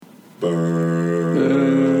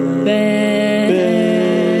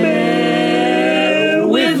Bear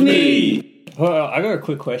with me. Well, I got a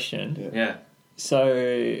quick question. Yeah.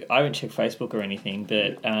 So, I haven't checked Facebook or anything,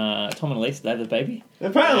 but Tom and Elise, they have the baby?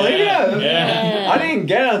 Apparently, Yeah. I didn't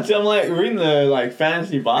get it until I'm like reading the like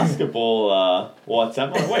fantasy basketball WhatsApp.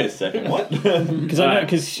 I'm like, wait a second, what?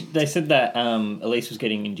 Because they said that Elise was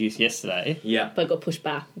getting induced yesterday. Yeah. But got pushed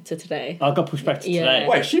back to today. I got pushed back to Yeah. today.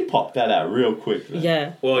 Wait, she popped that out real quick. Then.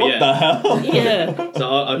 Yeah. Well, What the hell? Yeah.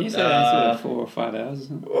 So, You said that 4 or 5 hours or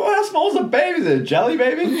something. Well, how small's a baby? Is it a jelly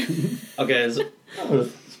baby? okay, so I would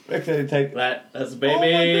have expected to take. that's Oh my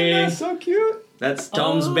baby. goodness, so cute. That's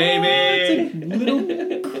Tom's Oh, baby. It's a little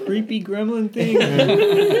creepy gremlin thing.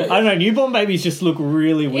 I don't know, newborn babies just look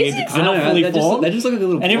really weird because they're not fully formed. They just look like a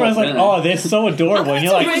little. And everyone's like, oh, they're so adorable. And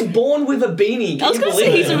you're He was like, born with a beanie. I was Can going you to say,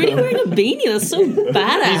 believe he's it? already wearing a beanie. That's so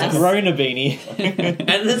badass. he's grown a beanie.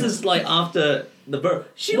 And this is like after the birth.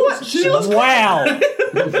 She looks Wow.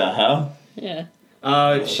 What the hell? Yeah.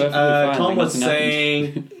 Perfectly fine, Tom like was nothing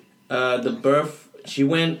saying the birth. She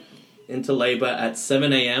went into labor at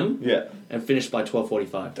 7 a.m. Yeah, and finished by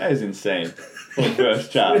 12:45. that is insane for the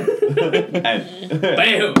first child. And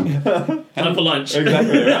Bam! Time for lunch.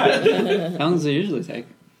 exactly right. How long does it usually take?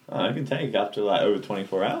 Oh, it can take up to like over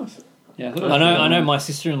 24 hours. Yeah, I know my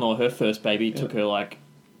sister-in-law, her first baby took her like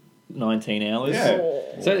 19 hours. Yeah.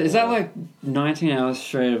 So is that like 19 hours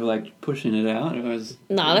straight of like pushing it out? Or was...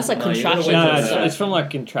 No, that's like No, you gotta contractions. wait No, till and it's, stuff. it's from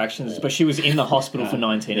like contractions, but she was in the hospital for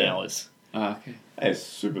 19 Yeah. hours. Oh, okay. That is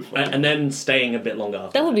super fun. And then staying a bit longer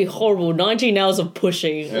after. That would be horrible. 19 hours of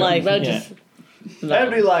pushing. Yeah. Like, that Yeah. just...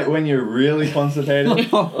 That'd be like when you're really constipated.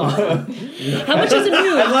 How much does it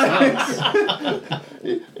move?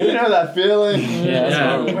 You know that feeling? Yeah, that's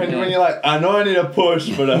Yeah. horrible. When you're like, I know I need a push,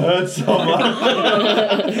 but it hurts so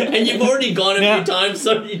much. And you've already gone a Now- few times,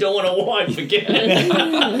 so you don't want to wipe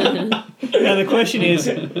again. Now the question is,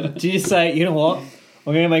 do you say, you know what,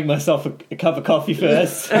 I'm going to make myself a cup of coffee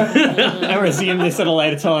first and resume this at a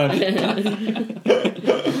later time?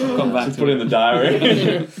 Come back Just to put it it. in the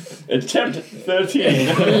diary. Attempt 13.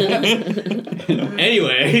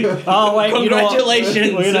 Anyway, Oh wait, you know what?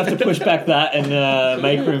 Congratulations. We're going to have to push back that and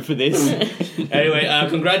make room for this.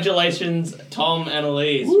 congratulations, Tom and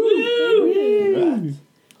Elise. Woo.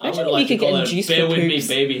 I Imagine would like you to could call get it induced Bear for with me, poops.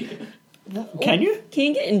 baby. Can you? Can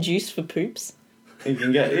you get induced for poops? You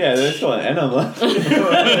can get, yeah, that's called an enema.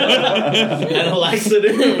 And a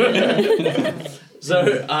laxative.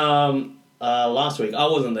 So, last week, I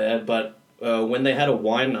wasn't there, but when they had a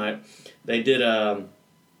wine night, they did,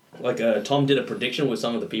 Tom did a prediction with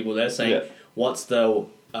some of the people there saying, Yeah. what's the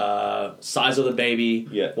size of the baby,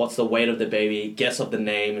 Yeah. what's the weight of the baby, guess of the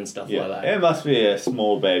name and stuff Yeah, like that. it must be a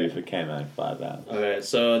small baby if it came out in 5 hours. Okay,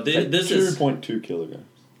 so Like this is 2.2 kilograms.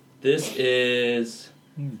 this is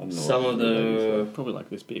I don't know some what of the the Probably like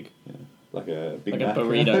this big. like a big Like a Mac.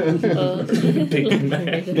 burrito. big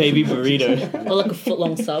man. Baby burrito. Or like a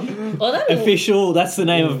foot-long sub? Oh, that Official, that's the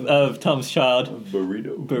name of Tom's child.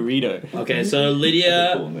 Burrito. Burrito. Okay, so Cool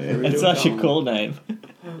Lydia name. That's such a cool name.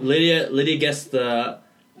 Lydia guessed the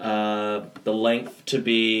length to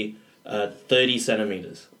be 30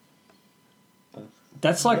 centimeters.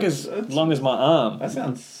 That's like as That's- long as my arm. That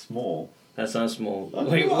sounds small. That sounds small. I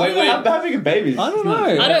Wait. don't know How big a baby? I don't know.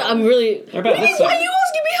 I'm really... What about this Why one? are you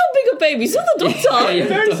asking me how big a baby? You're the doctor. Yeah.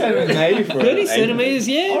 30 centimeters maybe for 30 an centimeters,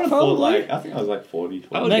 Asian. I yeah, would have thought probably. like, I think I was like 40.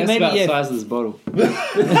 I would 20. guess Maybe, about yeah. the size of this bottle. No,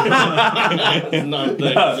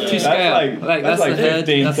 30 That's centimeters. scale. like, Like, that's like that's the head,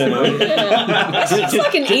 15 that's the centimeters. It's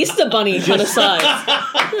like an Easter bunny kind of size.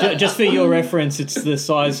 Just for your reference, it's the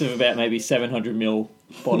size of about maybe 700ml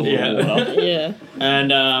bottle Yeah. of water. Yeah.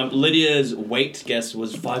 And Lydia's weight guess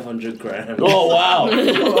was 500 grams. Oh, wow.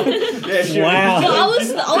 Yeah, she Wow. Well, I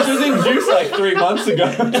She was was in juice like 3 months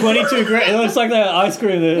ago. 22 grams. It looks like that ice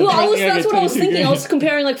cream. that's what I was thinking. I was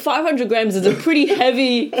comparing like 500 grams is a pretty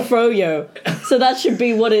heavy froyo. So that should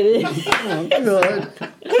be what it is.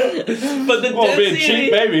 But the Well, be a density,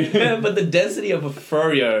 cheap baby. but the density of a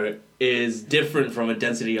furrio is different from a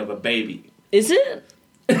density of a baby. Is it?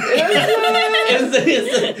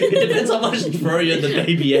 It depends how much furrier the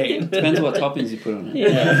baby ate. Depends what toppings you put on it.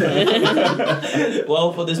 Yeah.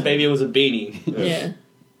 Well, for this baby, it was a beanie. Yeah.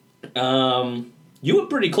 You were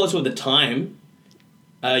pretty close with the time.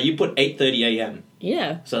 You put 8:30 a.m.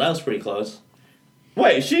 Yeah. So that was pretty close.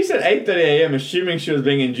 Wait, she said 8:30 a.m. assuming she was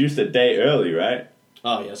being induced a day early, right?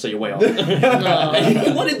 Oh yeah, so you're way off. No.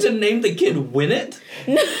 You wanted to name the kid Win It?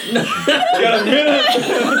 You got a minute?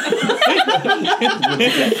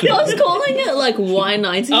 I was calling it like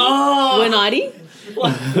Y90. Oh, Y90.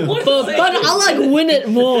 What But I like win it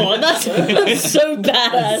more. That's so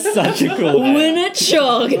badass. Such a cool name. Win it,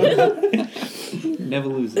 Chog. Never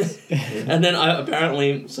loses. And then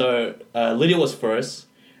Lydia was first,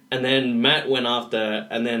 and then Matt went after,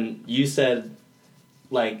 and then you said,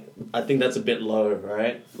 like, I think that's a bit low,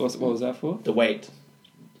 right? What was that for? The weight.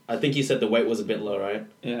 I think you said the weight was a bit low, right?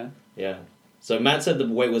 Yeah. Yeah. So Matt said the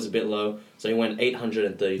weight was a bit low, so he went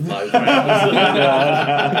 835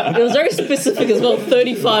 grams. It was very specific as well.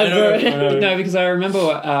 35 grams. No, because I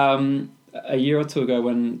remember a year or two ago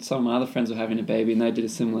when some of my other friends were having a baby and they did a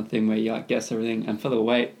similar thing where you like guess everything, and for the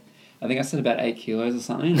weight, I think I said about 8 kilos or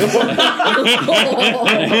something.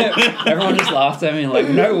 Everyone just laughed at me and like,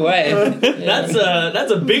 no way. That's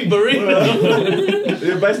a big burrito.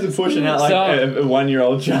 You're basically pushing out like So- a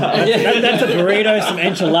 1-year-old child. That's a burrito, some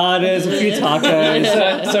enchiladas, a few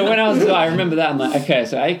tacos. So when I was, I remember that. I'm like, okay,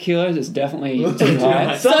 so 8 kilos is definitely too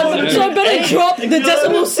high. So I better drop the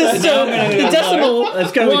decimal system. The decimal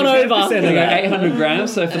Let's go with 1 the over. 10% I of got that. 800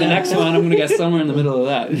 grams. So for the next one, I'm gonna get somewhere in the middle of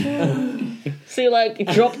that. So you like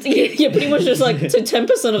dropped. You're pretty much just like, so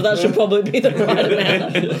 10% of that should probably be the right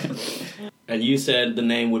amount. And you said the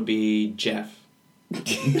name would be Jeff.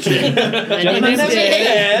 Is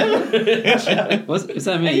that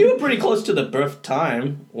Hey, me? you were pretty close to the birth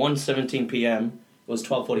time. 1:17 p.m. It was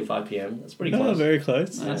 12:45 p.m. That's pretty Oh, close. very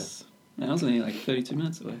close. Nice. I was only like 32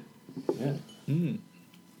 minutes away. Yeah.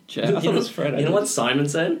 Jeff. I thought it was Fred. You know what Simon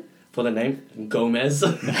said for the name? Gomez.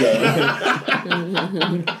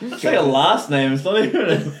 It's like a last name, it's not even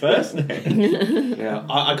a first name. Yeah,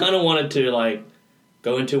 I kind of wanted to like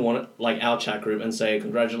go into our chat group and say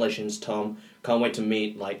congratulations, Tom. Can't wait to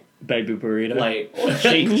meet Baby burrito. Baby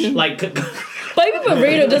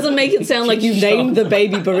burrito doesn't make it sound like you named the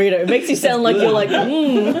baby burrito. It makes you sound like you're like,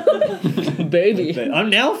 baby. I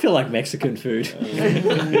now feel like Mexican food.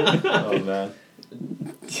 Oh man.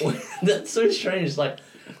 That's so strange. It's like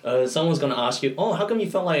someone's gonna ask you, "Oh, how come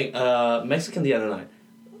you felt like Mexican the other night?"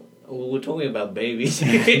 Well, we're talking about babies.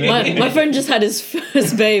 My friend just had his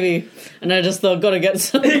first baby, and I just thought, gotta get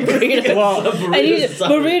some burrito. Well,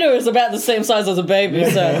 Burrito is about the same size as a baby,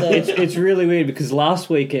 so it's really weird because last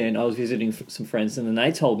weekend I was visiting some friends and then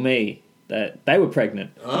they told me that they were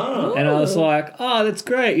pregnant. Oh. And I was like, oh, that's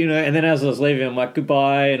great, you know. And then as I was leaving, I'm like,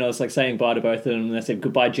 goodbye. And I was like saying bye to both of them. And I said,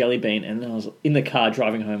 goodbye, Jelly Bean. And then I was in the car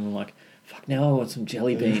driving home. I'm like, fuck, now I want some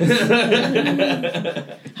jelly beans.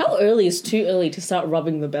 how early is too early to start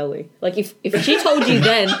rubbing the belly? Like, if she told you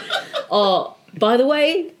then, oh, by the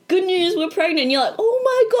way, good news, we're pregnant, and you're like, oh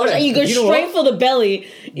my gosh, and you go You know straight what? for the belly,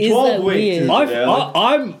 is 12 that weeks weird? is-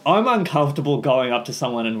 I'm uncomfortable going up to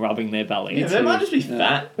someone and rubbing their belly. Yeah, they might just be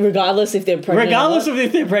fat. Regardless if they're pregnant Regardless or of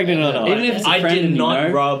if they're pregnant or not. Even if it's a I friend did and you not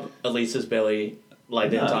know. rub Elisa's belly the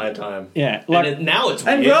No. entire time. Yeah, Now it's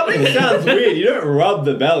And weird. rubbing sounds weird. You don't rub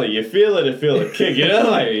the belly. You feel it to feel the kick. You know,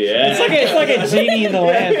 like yeah. it's like a genie in the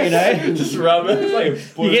lamp, you know. Just rub it. It's like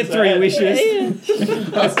a You get 3 wishes.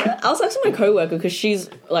 I was asking my coworker because she's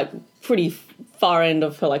like pretty far end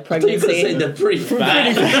of her like I thought you were gonna say pregnancy. they're pretty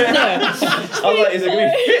fat. No, I was like, is it gonna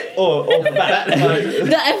be fit or fat? Like,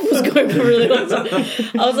 the F was going for a really long time.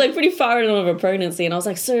 I was like pretty far in of a pregnancy, and I was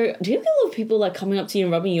like, so do you get a lot of people like coming up to you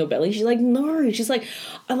and rubbing your belly? She's like, no. She's like,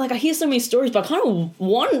 I hear so many stories, but I kind of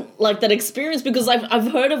want like that experience because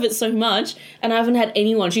I've heard of it so much, and I haven't had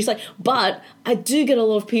anyone. She's like, but I do get a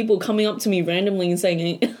lot of people coming up to me randomly and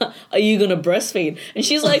saying, are you gonna breastfeed? And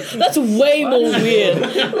she's like, that's way more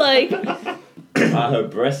weird. Like, her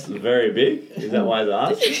breasts are very big. Is that why they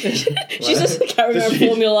asked? she's just carrying her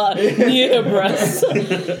formula near her breasts.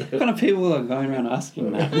 What kind of people are going around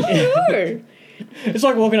asking that? No. It's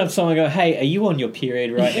like walking up to someone and go, hey, are you on your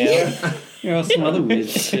period right now? You know, some other weird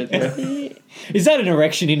shit. Is that an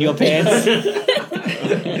erection in your pants?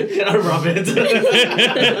 Can I rub it?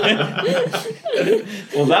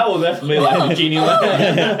 Well, that will definitely like the genie lamp.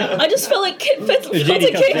 I just felt like Kit felt The a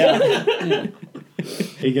genie comes kick. out.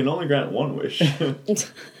 He can only grant one wish. So And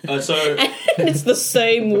it's the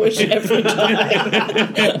same wish every time.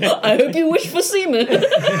 I hope you wish for semen.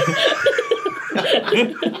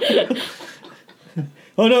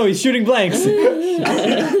 Oh no, he's shooting blanks.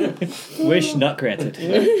 Wish not granted.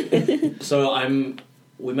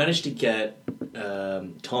 we managed to get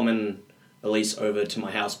Tom and Elise over to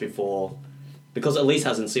my house before, because Elise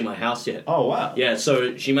hasn't seen my house yet. Oh wow. Yeah,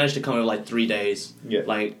 so she managed to come over like 3 days, Yeah.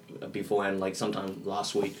 like beforehand, like sometime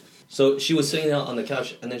last week. So she was sitting there on the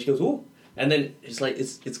couch, and then she goes, "Ooh," and then she's like,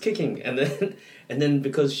 "It's kicking," and and then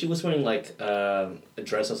because she was wearing like a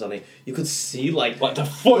dress or something, you could see like the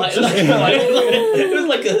foot like, just it was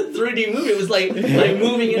like a 3D movie. It was like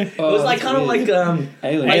moving. It was like kind of like Alien.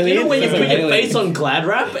 like, you know when you It's put like your Alien. face on Glad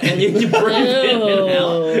wrap and you breathe in and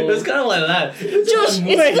out. It was kind of like that. Josh,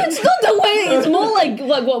 it's not the way. It's more like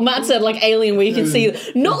what Matt said, like Alien, where you can see,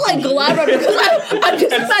 not like Glad wrap, because I'm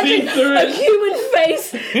just imagining a human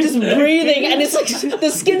face just breathing, and it's like the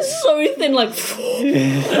skin's so thin, like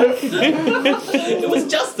It was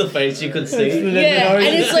just the face you could see. yeah,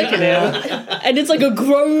 and it's like a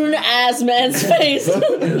grown ass man's face,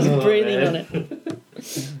 just breathing on it.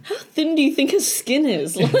 How thin do you think his skin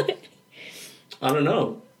is? Like, I don't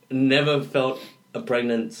know. Never felt a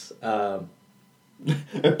pregnant. pregnant.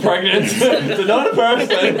 So not a person.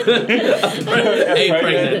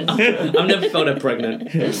 Pregnant. I've never felt a pregnant.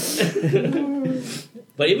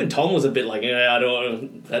 But even Tom was a bit like, yeah, I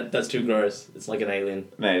don't. That's too gross. It's like an alien.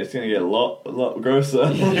 Mate, it's gonna get a lot grosser.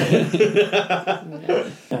 How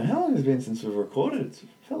long has it been since we've recorded? It's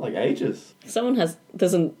felt like ages. someone's had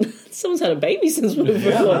a baby since we've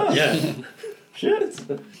recorded. Yeah. Shit.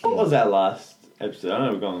 What was that last episode? I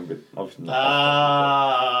know we're going a bit. Obviously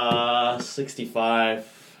not. 65.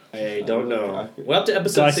 I don't know. We're up to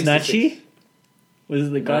episode Guy 66. Snatchy? Was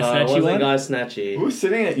it the Guy It Snatchy wasn't one? Guy Snatchy. We were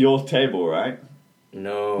sitting at your table, right?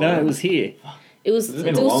 No. No, it was here. It was It's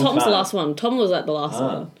been a long Tom's the time. last one. Tom was at the last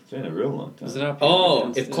one. It's been a real long time. Was it up?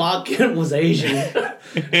 Oh, if Clark Kent was Asian. I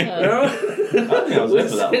think I was there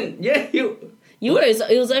for that one. Yeah, You were.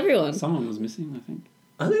 It was everyone. Someone was missing, I think.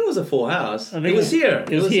 I think it was a full house. I It think was here.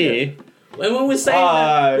 It was here. When we were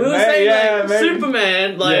saying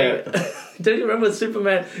Superman, like, don't you remember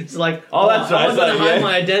Superman? It's like, Oh, that's right, I was going to so, hide yeah.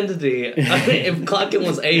 my identity. If Clark Kent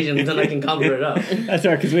was Asian, then I can cover it up. That's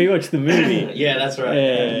right, because we watched the movie. Yeah, that's right.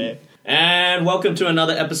 Yeah. And welcome to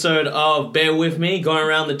another episode of Bear With Me. Going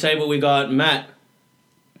around the table, we got Matt,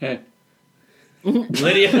 Hey.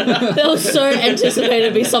 Lydia, That was so anticipated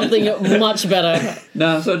to be something much better.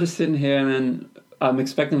 No, so I'm just sitting here and then I'm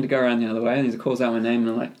expecting him to go around the other way and he calls out my name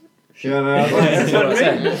and I'm like, Yeah, no, I was like, that's what I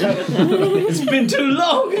say. it's been too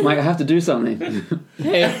long. I'm like, I have to do something.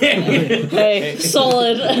 Hey,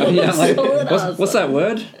 solid. Yeah, I'm like, Solid what's answer. that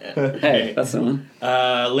word? Hey, that's the one.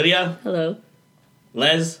 Lydia, Hello.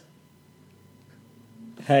 Les,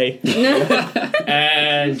 Hey.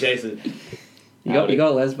 and Jason. You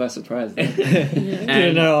got Les by surprise. There.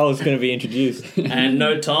 Didn't know I was going to be introduced. And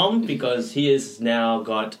no Tom, because he has now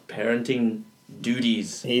got parenting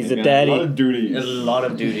duties. He's a a lot daddy. of duties. A lot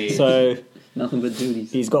of duties. So Nothing but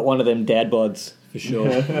duties. he's got one of them dad bods, for sure.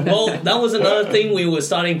 Well, that was another thing we were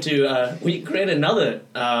starting to... we created another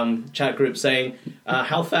chat group saying,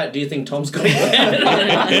 how fat do you think Tom's going to get?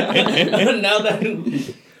 Now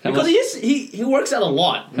that... Because he works out a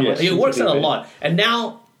lot. Yes, He works out a big. lot. And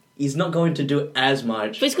now he's not going to do as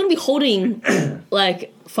much. But he's going to be holding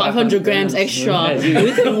like 500 grams extra Yeah.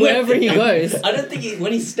 with him wherever he goes. I don't think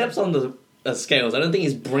when he steps on the scales, I don't think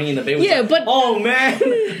he's bringing the baby. Yeah, but- oh man,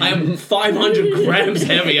 I am 500 grams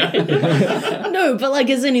heavier. No, but like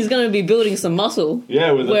as in he's going to be building some muscle.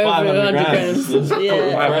 Yeah, with the Wherever 500 grams. grams.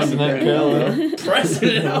 Yeah. Pressing that curl. Pressing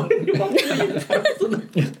it out.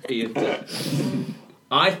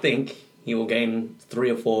 I think he will gain 3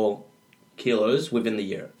 or 4 kilos within the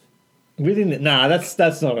year.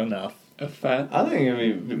 That's not enough. A fat. I think it'll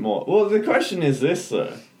be a bit more. Well, the question is this,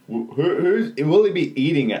 though. Will he be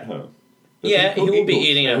eating at home? Does Yeah, cook? he will be cooks,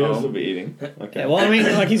 eating so at he'll home. still be eating. Okay. Yeah, well, I mean,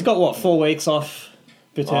 like he's got what, 4 weeks off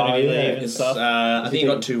paternity Oh, yeah, leave and It's, stuff. I think he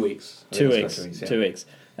got 2 weeks. I 2 think weeks. it's got 2 weeks.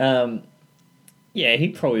 Yeah,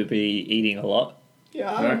 he'd probably be eating a lot. Yeah,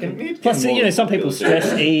 I I reckon. reckon. he'd Plus, get more some people kilos.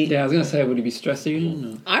 stress eat. Yeah, I was gonna say, would he be stress eating?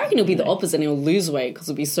 Or? I reckon he'll be the opposite and he'll lose weight because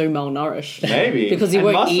he'll be so malnourished. Maybe. Because he and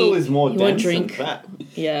won't muscle eat, is more he won't dense drink. than fat.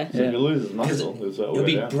 Yeah. So if he loses muscle, He'll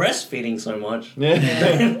be breastfeeding so much. Yeah.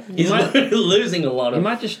 He's losing a lot He of...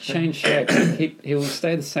 might just change shape. He'll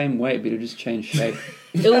stay the same weight, but he'll just change shape.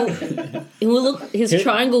 It will look. His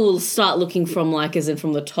triangle will start looking from like as in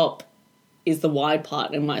from the top is the wide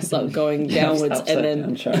part and might start going downwards Upside and then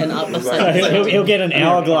down triangle. and up So upside down. he'll get an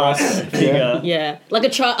hourglass figure. Yeah, like a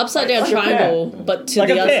upside down Like a triangle, but to Like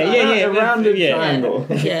the a other pear, side. yeah. A rounded Yeah. triangle.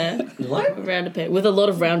 Yeah, What? a rounded pear with a lot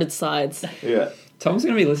of rounded sides. Yeah. Tom's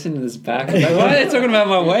gonna be listening to this back. Like, why are they talking about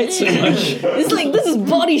my weight so much? It's like this is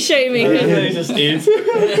body shaming. And then he just eats.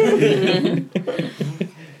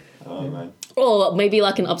 Oh man. Or maybe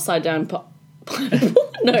like an upside down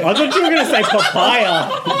No. I thought you were going to say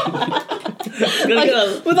papaya.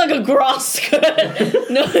 With like a grass skirt.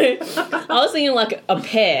 No, I was thinking like a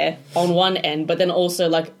pear on one end, but then also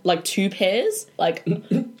like two pears. Like What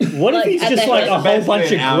if Like, he's at just the like head. a whole Basically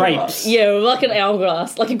bunch an of hourglass. grapes? yeah, like an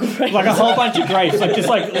hourglass, like a grape. Like a whole bunch of grapes, like it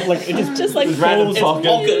just just like random balls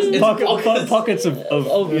pockets. It's pockets of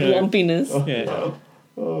of you know, lumpiness. yeah.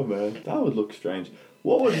 Oh man, that would look strange.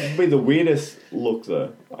 What would be the weirdest look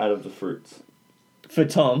though out of the fruits? For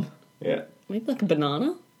Tom. Yeah. Maybe like a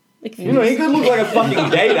banana. Like, You know, he could look like a fucking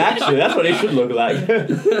date, actually. That's what he should look like.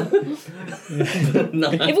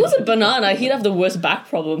 No. if it was a banana, he'd have the worst back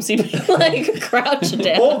problems. He'd be like crouched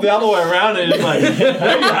down. Or the other way around and it's like,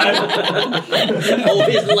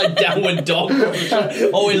 Always like downward dog.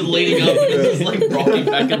 Always leading up. It's just like rocking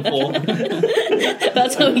back and forth.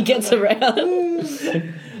 That's how he gets around.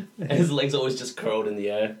 And his legs always just curled in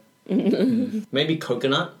the air. Maybe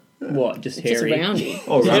coconut. What? Just Just hairy? roundy.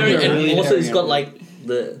 oh, Hairy, right. and also he's got like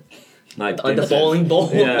the Like bowling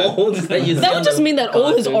balls Yeah. that you see That on would just the mean that all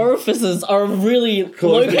his cartoon. orifices are really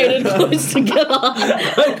Close located close together.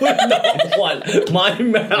 I would not want my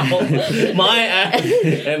mouth, my ass,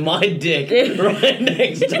 and my dick right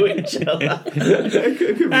next to each other.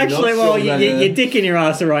 Actually, well, your dick and your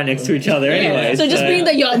ass are right next to each other anyway. So just being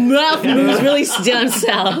that your mouth moves really down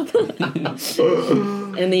south. And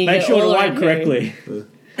then you Make get sure to all write around correctly.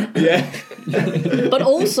 Yeah. But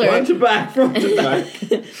also, Front to back, front to back.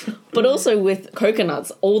 but also with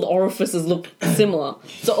coconuts, all the orifices look similar.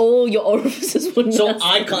 So all your orifices would So match.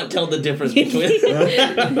 I can't tell the difference between.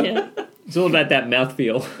 Yeah. It's all about that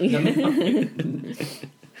mouthfeel.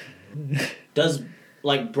 Does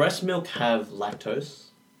like breast milk have lactose?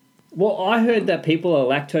 Well, I heard that people are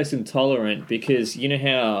lactose intolerant because you know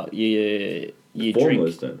how you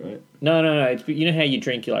Formulas drink. don't, right? No. It's, you know how you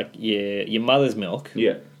drink your mother's milk,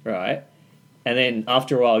 Yeah. right? And then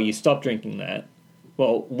after a while you stop drinking that.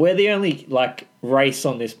 Well, we're the only like race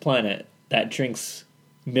on this planet that drinks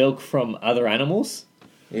milk from other animals.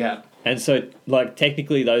 Yeah. And so, like,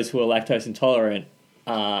 technically, those who are lactose intolerant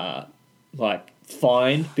are like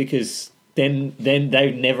fine because then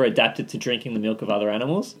they've never adapted to drinking the milk of other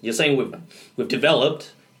animals. You're saying we've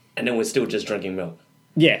developed, and then we're still just drinking milk,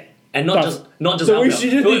 Yeah, and not But- just. So our we milk.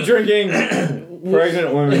 should just be drinking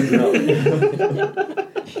pregnant women's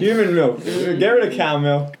milk. Human milk. Get rid of cow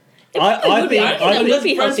milk. I think that I would think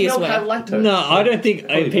be breast healthiest milk way. have lactose? no, I don't think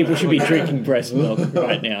people should be drinking breast milk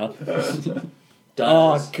right now.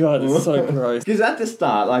 Oh Does. god, it's so gross. Because at the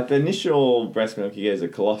start, like the initial breast milk you get is a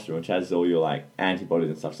colostrum, which has all your like antibodies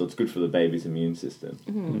and stuff, so it's good for the baby's immune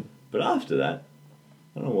system. But after that,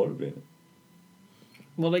 I don't know what it'd be.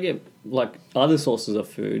 Well, they get like other sources of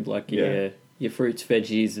food, like Yeah. your fruits,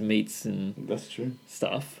 veggies, and meats and That's true.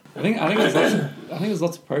 stuff. I think there's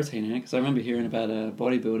lots of protein in it because I remember hearing about a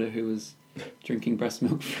bodybuilder who was drinking breast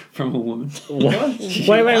milk from a woman. What?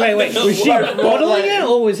 Wait. Was she What? bottling it,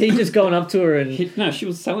 or was he just going up to her and? No, she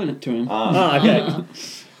was selling it to him. Oh, okay.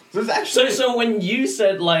 So it's actually So when you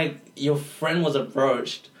said like your friend was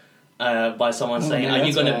approached by someone saying, yeah, "Are you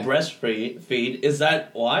that's going to why. breastfeed?" Is that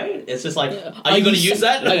why? It's just like, Yeah. are you going to use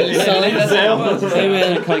that? Are you selling That's it? how it was.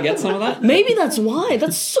 Can I get some of that? Maybe that's why.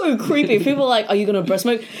 That's so creepy. People are like, "Are you gonna breast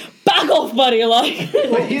milk?" Back off, buddy! Like,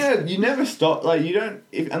 But you never stop. Like you don't,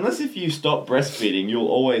 unless you stop breastfeeding, you'll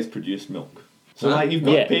always produce milk. So Huh? like you've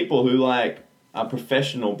got Yeah. people who like are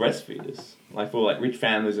professional breastfeeders, like for like rich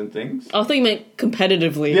families and things. I thought you meant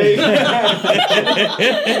competitively.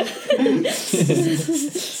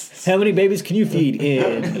 How many babies can you feed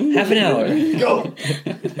in half an hour? Go.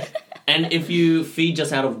 And if you feed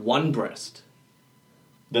just out of one breast,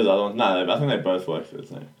 There's other ones. No, I think they both work for the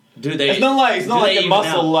same. do they? It's not like do they a even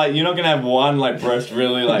muscle. out? Like you're not gonna have one like breast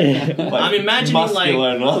really like. I'm imagining, muscular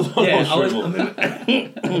like- and another one Yeah, all shriveled.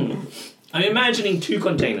 I'm imagining two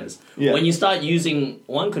containers. Yeah. When you start using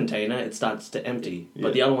one container, it starts to empty, Yeah.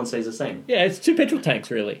 but the other one stays the same. Yeah, it's 2 petrol tanks,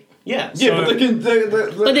 really. Yeah. Yeah, so-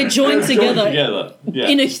 but But they're joined together. Yeah.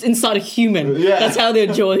 Inside a human. Yeah. That's how they're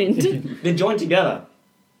joined. they're joined together.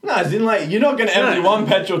 No, as in like you're not gonna empty one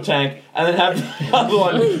petrol tank and then have the other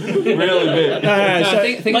one really big. No, so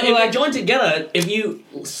think But of if it they're like joined together, if you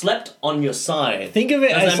slept on your side, think of it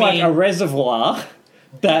Does as that like mean- a reservoir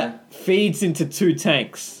that feeds into 2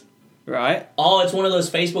 tanks, right? oh, it's one of those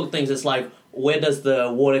Facebook things. It's like, where does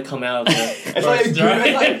the water come out of the It's like a burst, Google-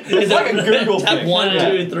 right? it's like a Google Tap thing. 1, Yeah.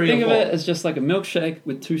 2, 3, think or of 4. it as just like a milkshake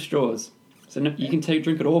with 2 straws. So you can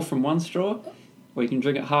drink it all from one straw, or you can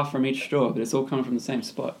drink it half from each straw, but it's all coming from the same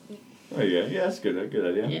spot. Oh yeah, that's good. A good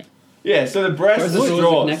idea. Yeah. Yeah, so the breast Or is is it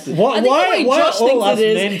straws. connected? Why I think the way are Josh all thinks us it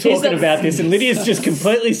is men is talking that- about this, and Lydia's just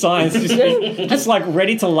completely science, just like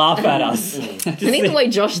ready to laugh at us? I think the way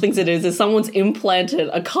Josh thinks it is someone's implanted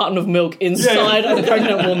a carton of milk inside a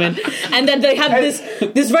pregnant woman, and then they have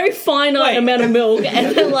this very finite Wait. amount of milk,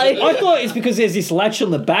 and then like I thought it's because there's this latch on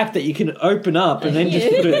the back that you can open up and then just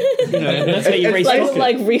put it, and that's how you It's restock it.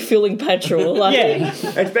 like refueling petrol. Like, Yeah.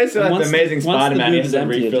 It's basically like Once the Amazing once Spider-Man the boob's episode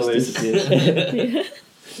empty, it refill just is. disappears.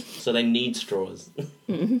 So they need straws.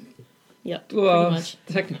 Yep, Well, pretty much.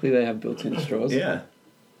 technically they have built-in straws. Yeah.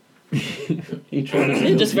 You try to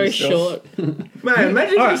They're just very yourself. short. Man,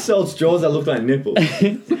 imagine if you sold straws that look like nipples.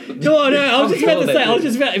 No, I was just about to say, I was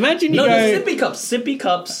just about, imagine you No, go... the sippy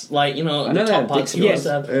cups, like, you know, I know the they top have parts dick you straws.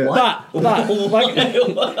 also have. Yeah. What? But, like,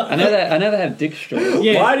 I know they have dick straws.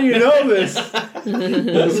 yeah. Why do you know this?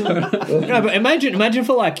 No, but imagine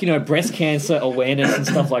for like, breast cancer awareness and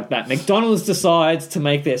stuff like that. McDonald's decides to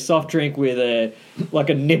make their soft drink with a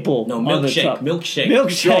nipple No, on the milkshake. top. Milkshake.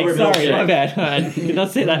 Milkshake, Strawberry sorry, milkshake. my bad. I did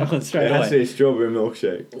not see that one straight It has to away. be strawberry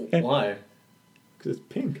milkshake. Why? Because it's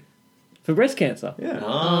pink. For breast cancer. Yeah.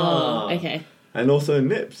 Ah. Oh, okay. And also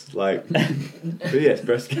nips. Like, but yes,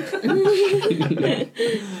 breast cancer.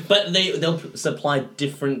 But they'll supply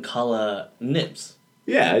different color nips.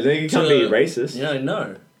 Yeah, you can't be racist.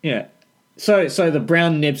 No. Yeah. So the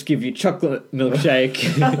brown nips give you chocolate milkshake.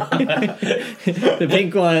 The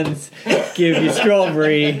pink ones give you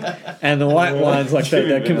strawberry, and the white ones, like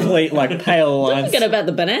the complete like pale Don't ones. forget about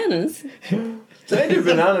the bananas. Do they do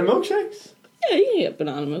banana milkshakes? Yeah, you can get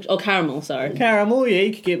banana milk. Oh, caramel, sorry. Caramel, yeah,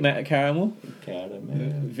 you could get caramel.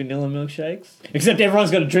 Vanilla milkshakes. Except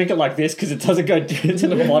everyone's got to drink it like this because it doesn't go to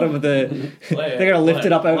the bottom of the. They're going to lift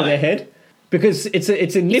it up over their head because it's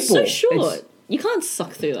a nipple. It's so short. It's- You can't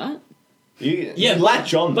suck through that. You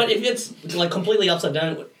latch on. But if it's like completely upside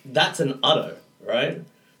down, that's an udder, right?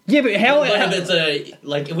 yeah, but how? But if it's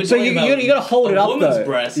if we're So talking you about got to hold a it up woman's though.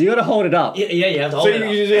 breast, You got to hold it up. yeah, you have to so hold you it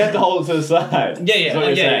up. usually have to hold it to the side. Yeah, Is what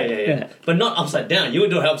you're saying. Yeah. But not upside down. You would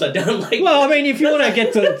do it upside down, like. Well, I mean, if you want to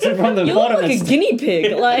get to from the You bottom, look like a it's guinea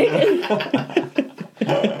pig. Like,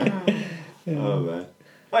 Oh man.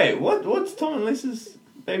 Wait, what's Tom and Lisa's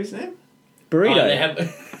baby's name? burrito. They have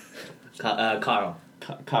Carl.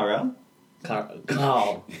 Carl.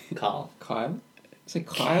 Carl. Kyle? Is it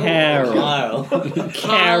Kyle? Carol. Carl.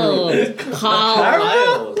 Carl.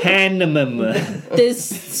 Carl. Panamum. There's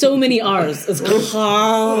so many R's. It's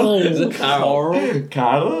Carl. Is it Carl?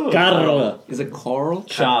 Carl. Carol. Is it Coral?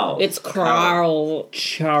 Charles. It's Carl.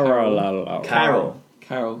 Charolalo. Carol.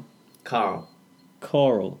 Carol. Carl.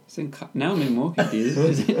 Coral. Now I'm even more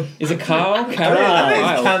confused. Is it Carl? I Carol? think it's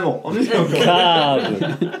Kyle? camel. I'm just going to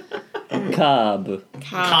go. Carb.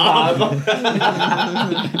 Carl.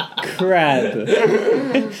 Crab.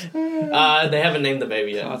 They haven't named the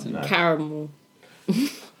baby yet. Carlton. Caramel.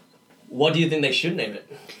 What do you think they should name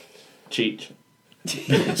it? Cheech.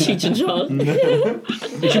 Cheech and Chong.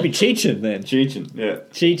 It should be Cheechin then. Cheechin. Yeah.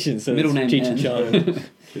 Cheechin. So Middle it's name Cheech and N. Chong.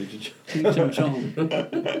 Cheech. Chom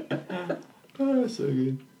Chom. Oh, so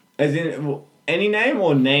good. As in, any name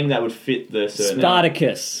or name that would fit the surname?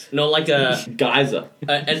 Spartacus. No, like a Geyser.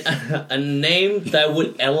 a name that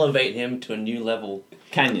would elevate him to a new level.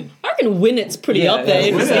 Canyon. I reckon Winnet's pretty Yeah, up there. yeah.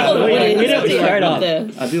 If it's Winnet. not Winnet, Winnet it's was pretty straight up up. there.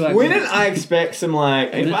 I do like Winnet, I expect some like.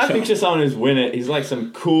 If I picture someone who's Winnet, he's like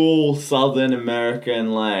some cool Southern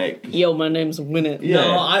American like. Yo, my name's Winnet. Yeah.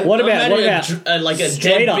 No, What I'm about- imagining like a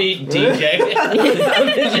straight up? deadbeat DJ.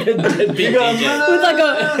 Deadbeat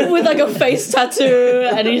DJ. With like a face tattoo,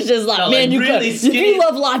 and he's just like, No, man, like you really got, if skinny, you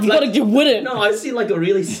love life, you like- gotta get Winnet. No, I see like a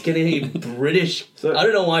really skinny British. So- I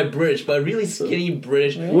don't know why British, but a really skinny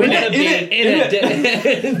British. Winnet,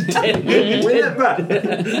 Winnet, bro.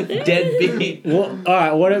 Deadbeat. What, all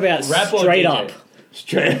right. What about Rap or straight DJ? up?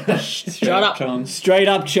 Straight. Straight up. Chom. Straight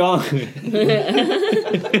up Chong.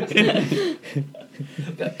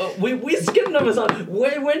 We skipped numbers on.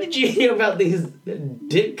 When did you hear about these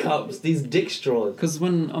dick cups, these dick straws? Because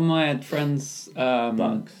when on my friend's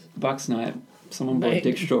Bucks night, someone bought a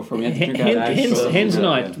dick straw for me. I had to drink out of that straw. Hens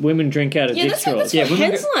night. Women drink out of Yeah, dick that's straws. for Yeah, women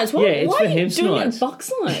hens go- nights. Why, Yeah, it's why for are you hens doing nights. it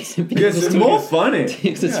Bucks nights? Because it's more funny.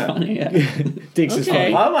 Dicks is Yeah. funny, yeah. Dicks is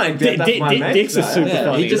Okay. funny. I might get that for my mates. Dicks is super Yeah,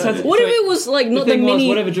 funny. he just had to, What if it was like the not the thing was, mini?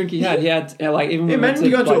 whatever drink he had, like even Yeah, when we went imagine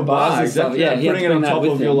you go to a like, bars bar, and stuff, exactly. yeah, he had Putting to it bring on that top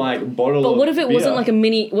with of your him. like bottle. But what if it of wasn't beer? like a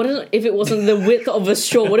mini? What if it wasn't the width of a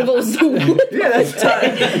straw? What if it was the width? Yeah, that's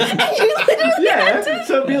tight. Yeah,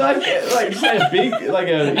 so it'd be like say a big, like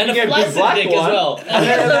a And you a get big plastic black dick one, as well. and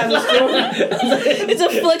then the straw. It's a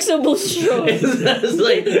flexible straw. It's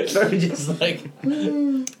like very just like.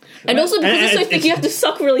 And also because it's so thick, you have to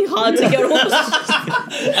suck really hard to get all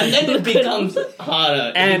And then it becomes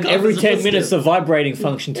harder. And every 10 minutes, the vibrating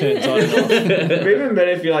function turns on and off. But even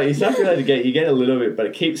better if you suck really to you get a little bit, but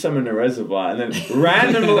it keeps some in the reservoir, and then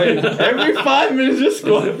randomly every 5 minutes just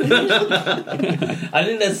squirt. I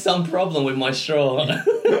think there's some problem with my straw.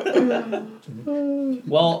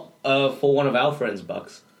 Well, for one of our friends,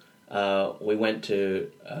 Bucks, we went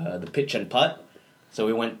to the pitch and putt. So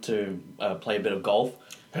we went to play a bit of golf.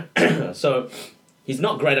 So he's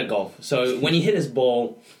not great at golf. So when he hit his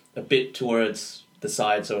ball a bit towards the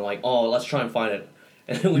side, so we're like, oh, let's try and find it.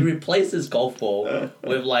 And then we replaced his golf ball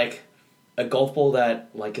with like a golf ball that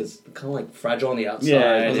like is kind of like fragile on the outside.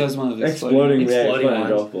 Yeah, Was those one of the exploding ones.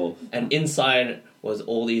 golf balls. And inside was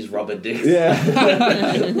all these rubber discs. Yeah,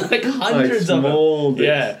 like hundreds of small them. discs.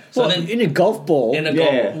 Yeah. So Well, then in a golf ball. in a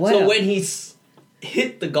Yeah. golf ball. So Wow. when he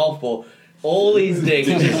hit the golf ball, all these dicks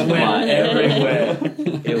just went everywhere.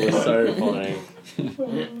 It was so funny.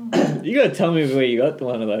 You gotta tell me where you got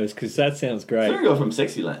one of those, because that sounds I great. think we got from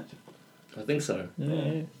Sexyland. I think so.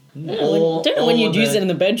 Yeah. All- don't know when all you'd the- use it in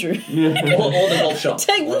the bedroom. Or the golf shop.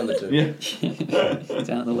 Take- One of the two. Yeah,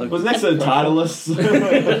 Down at the it local. was next to the Titleist.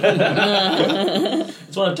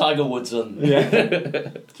 It's one of Tiger Woods' on. Yeah,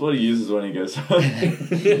 it's what he uses when he goes home.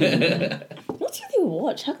 What's with your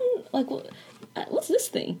watch? How come, like, what's this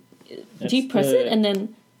thing? That's Do you press the it and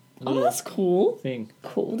then... Oh, little that's cool. thing.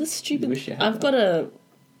 Cool. This stupid... Wish you had I've got a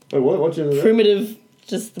Wait, what's your primitive,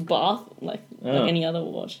 just the bath, like Oh. any other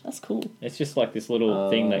watch. That's cool. It's just like this little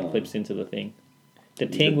thing that clips into the thing. The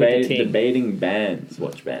ting Deba- with the ting. debating bands,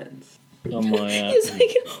 watch bands. On my He's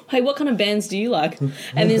like, hey, what kind of bands do you like?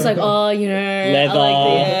 And he's like, oh, you know, Leather. I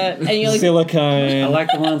like the... and you're like, silicone. I like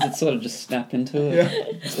the ones that sort of just snap into it.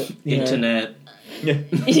 you know. Internet. Yeah.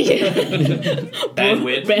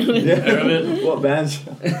 Bandwidth. Bandwidth. What bands?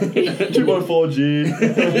 2.4G.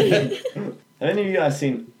 Have any of you guys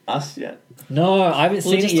seen Us yet? No, I haven't We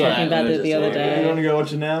seen were just it yet. talking about it the other You want day. to go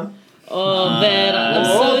watch it now? Oh, man, I'm We're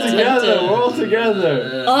so all together. tempted. We're all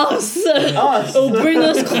together. Us! Us. It'll bring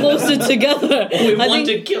us closer together. We I want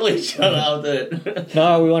think to kill each other out there.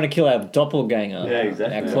 No, we want to kill our doppelganger. Yeah,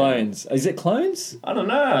 exactly. Our clones. Is it clones? I don't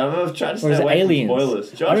know. I've tried to Or stay is it away aliens? from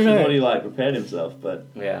spoilers. Josh I don't has know. already prepared himself, but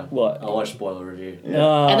Yeah. What? I'll watch spoiler review. And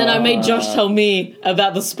then I made Josh tell me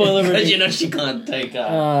about the spoiler Because review. you know she can't take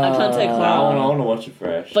I can't take I horror. want to watch it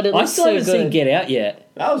fresh. But it I looks still so haven't seen good. Get Out yet.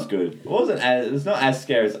 That was good. It wasn't. It's not as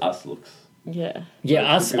scary as Us looks. Yeah. Yeah,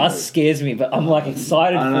 That's a good us movie. scares me, but I'm like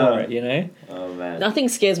excited I know. for it, you know? Oh man. Nothing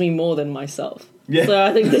scares me more than myself. Yeah. So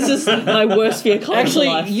I think this is my worst fear coming Actually,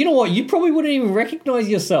 to life. you know what? You probably wouldn't even recognize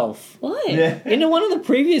yourself. Why? Yeah. In one of the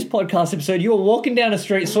previous podcast episodes, you were walking down the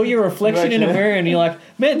street, saw your reflection in a mirror, and you're like,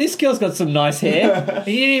 man, this girl's got some nice hair. And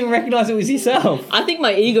you didn't even recognize it was yourself. I think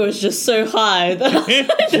my ego is just so high that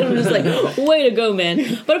I'm just like, way to go,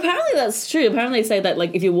 man. But apparently that's true. Apparently they say that,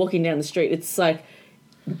 like, if you're walking down the street, it's like,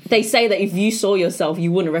 they say that if you saw yourself,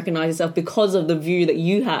 you wouldn't recognize yourself because of the view that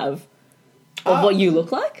you have of what you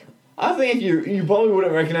look like. I think you probably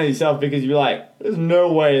wouldn't recognize yourself because you'd be like, there's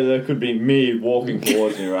no way there could be me walking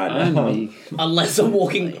towards me right And now. me. Unless I'm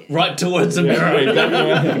walking right towards the Yeah, mirror.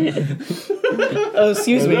 exactly. Oh,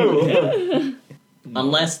 excuse me. Hello.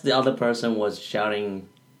 Unless the other person was shouting.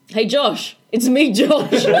 Hey, Josh. It's me,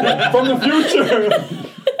 Josh. From the future.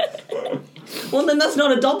 Well, then that's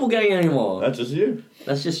not a doppelganger anymore. That's just you.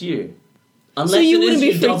 That's just you. Unless So you it is wouldn't be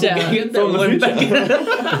your freaked out? doppelganger that From the went future.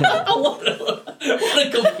 back. What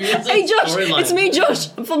a confusing Hey, Josh. storyline. It's me, Josh.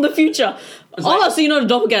 I'm from the future. Oh, so you're not a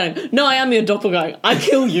doppelganger. No, I am your doppelganger. I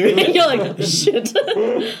kill you. And you're like, shit.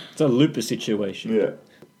 It's a Looper situation. Yeah.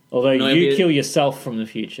 Although No, you but- kill yourself from the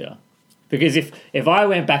future. Because if I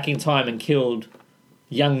went back in time and killed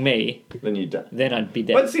young me, Then you die. then I'd be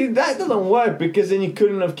dead. But see, that doesn't work because then you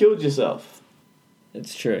couldn't have killed yourself.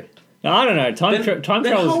 It's true. No, I don't know. Time Then travel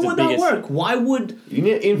how is the would biggest. that work? Why would You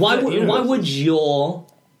need infinite why universes. would your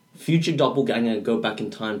future doppelganger go back in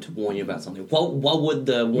time to warn you about something? What would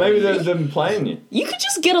the Maybe warning they're be? them playing you. You could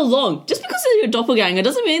just get along. Just because they're your doppelganger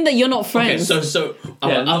doesn't mean that you're not Okay, friends. so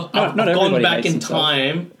Yeah, I've not gone everybody back hates in himself.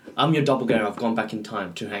 time. I'm your doppelganger. I've gone back in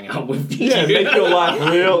time to hang out with you. Yeah, make your life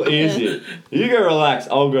real easy. You go relax.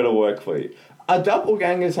 I'll go to work for you. Are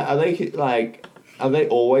doppelgangers? Are they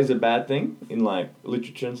always a bad thing in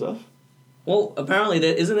literature and stuff? Well, apparently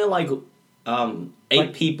there isn't there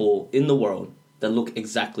eight people in the world that look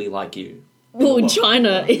exactly like you. Well, in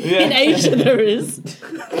China, in Asia, there is.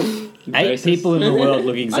 8 people in the world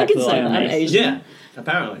look I exactly can say like that. I'm me. Asian. Yeah,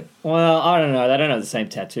 apparently. Well, I don't know. They don't have the same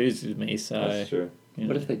tattoos as me, so That's true.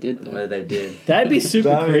 What if they did though? Well, they did. that'd be super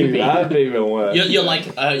That'd creepy. be even worse. You're like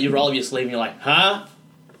you roll up your sleeve and you're like, huh?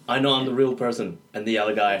 I know I'm the real person. And the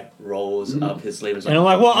other guy rolls up his sleeve and is And I'm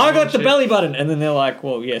like, well, I got the shit. belly button. And then they're like,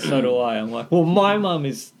 well, yeah, so do I. I'm like, well, my mum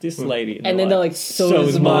is this lady. And then they're like, so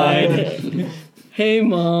is mine. Hey,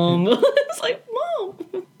 Mom. It's like,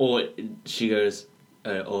 Mom. Or she goes,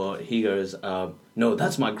 or he goes, no,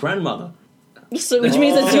 that's my grandmother. So, which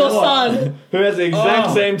means it's your son. Who has the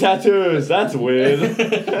exact same tattoos? That's weird.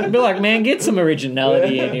 I'd be like, man, get some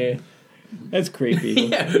originality in here. That's creepy.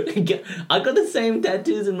 Yeah, I got the same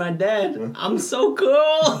tattoos as my dad. I'm so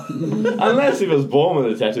cool. Unless he was born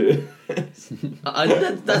with a tattoo.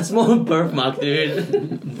 That's more birthmark,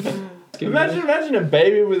 dude. Imagine a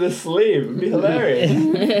baby with a sleeve. It'd be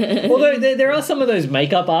hilarious. Although there are some of those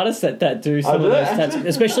makeup artists that do some Oh, of do those they? tattoos,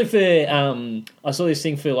 especially for I saw this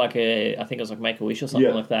thing for like I think it was like Make-A-Wish or something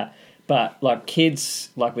Yeah. like that. But like kids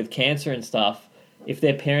like with cancer and stuff, if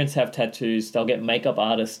their parents have tattoos, they'll get makeup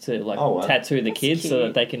artists to like Oh, wow. tattoo the kids so cute.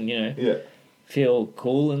 that they can Yeah. feel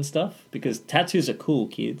cool and stuff, because tattoos are cool,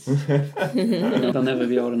 kids. They'll never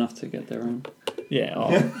be old enough to get their own. Yeah.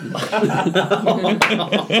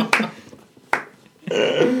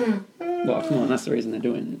 Well, come on, that's the reason they're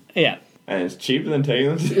doing Yeah. And it's cheaper than taking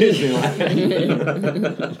them to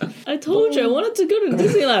Disneyland. I told you I wanted to go to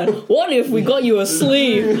Disneyland. What if we got you a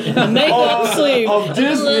sleeve? A makeup sleeve. Of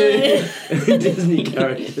Disney. Disney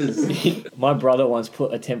characters. My brother once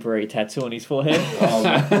put a temporary tattoo on his forehead. Oh,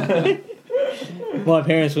 man. My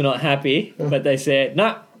parents were not happy, but they said,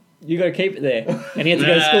 "No, you got to keep it there." And he had to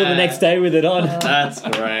go to school the next day with it on. That's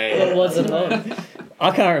What great. was it on?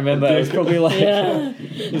 I can't remember. It was probably like Yeah.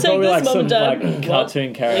 it was Take probably this, like Mum some and Dad. like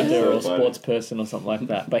cartoon character or So funny. sports person or something like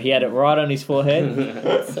that. But he had it right on his forehead,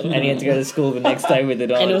 and he had to go to school the next day with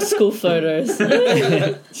it on. And it was school photos.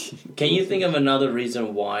 Can you think of another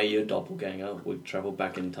reason why your doppelganger would travel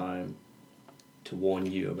back in time to warn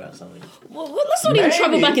you about something? Well, let's not even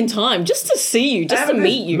travel Maybe. back in time. Just to see you. Just to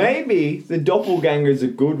meet you. Maybe the doppelganger is a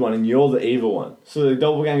good one and you're the evil one. So the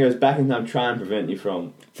doppelganger goes back in time, try and prevent you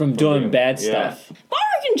from doing being- bad yeah. stuff. I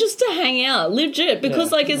reckon just to hang out, legit.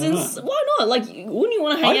 Because, like, as in, why not? Like, wouldn't you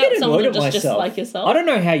want to I hang out get with someone annoyed at just myself. like yourself? I don't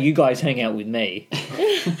know how you guys hang out with me.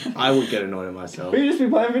 I would get annoyed at myself. But you just be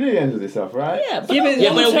playing video games with yourself, right? Yeah, but Yeah, not but-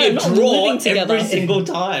 Yeah, but it'll be a long-term, not draw living together. every single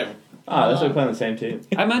time. Ah, that's why we're playing on the same team.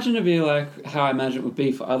 I imagine it'd be like how I imagine it would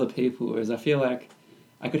be for other people, whereas I feel like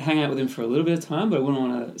I could hang out with him for a little bit of time, but I wouldn't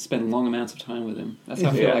want to spend long amounts of time with him. That's how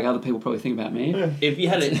I feel Yeah. like other people probably think about me. If you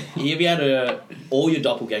had all your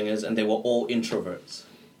doppelgangers and they were all introverts,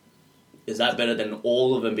 is that better than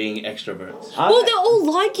all of them being extroverts? Well, they're all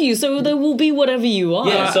like you, so they will be whatever you are.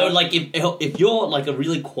 Yeah, so like if you're like a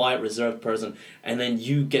really quiet, reserved person, and then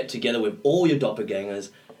you get together with all your doppelgangers,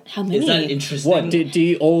 How many? is that interesting? What do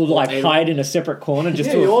you all like Or- hide in a separate corner just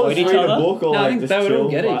Yeah, to you all avoid just each read a other? book or No, I like think just they would all chill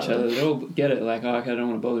get quietly. each other. They'd all get it. Like, oh, okay, I don't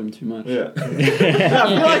want to bother him too much. Yeah. I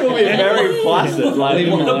feel like we'll be very placid. Like,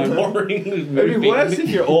 Leave What him a alone. boring it'd movie. be worse if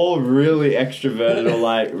you're all really extroverted or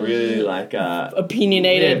like really like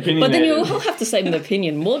Opinionated. Yeah, opinionated. But then you all have to say an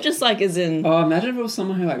opinion. More just like as in... Oh, imagine if it was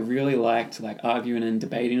someone who like really liked like arguing and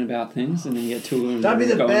debating about things, and then you get two of them. that'd be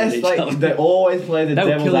the going at best. each Like other. they always play the They would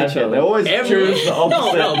devil's kill each advocate. other. They always choose the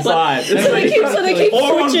opposite No, but- side. So they keep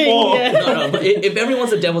Four on switching. four. Yeah. No, but if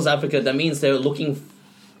everyone's a devil's advocate, that means they're looking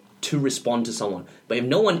to respond to someone. But if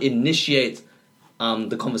no one initiates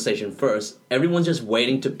the conversation first, everyone's just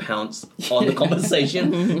waiting to pounce on the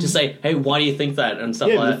conversation to say, "Hey, why do you think that?" and stuff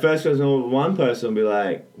Yeah, but like the that. first person or one person will be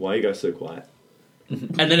like, "Why you guys so quiet?"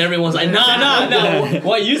 And then everyone's like, no,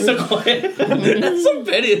 why are you so quiet? That's so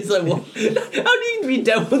petty. It's like, what? How do you be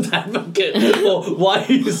devil's advocate? Or why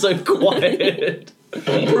are you so quiet?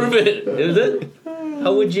 Prove it, is it?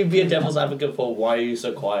 How would you be a devil's advocate for why are you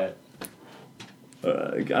so quiet? I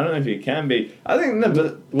don't know if you can be. I think no,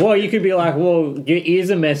 but Well, you could be like, well, your ears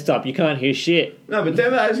are messed up. You can't hear shit. devil's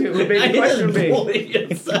advocate would be the question would be. Bully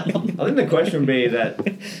yourself. I think the question would be that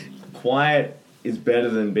quiet is better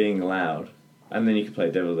than being loud, and then you can play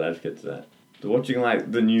devil's advocate to that. So watching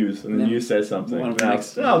like the news, and the Yeah. news says something. One of the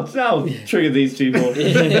next- Now trigger these people.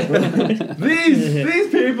 these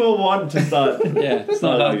people want to start. Yeah, it's Start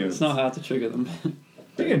not hard, arguments. it's not hard to trigger them.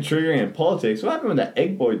 Speaking of triggering in politics, what happened with that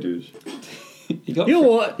egg boy dude? You got You know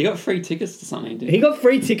what? You got free tickets to something, dude. He got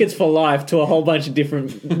free tickets for life to a whole bunch of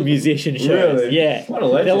different musician shows. Really? Yeah. What a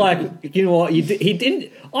legend. They're like, you know what? He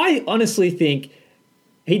didn't. I honestly think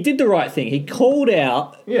he did the right thing. He called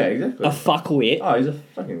out Yeah, exactly. a fuckwit Oh, he's a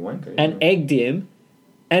fucking wanker. and egged him,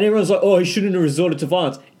 and everyone's like, "Oh, he shouldn't have resorted to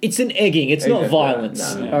violence." It's an egging. It's not Exactly.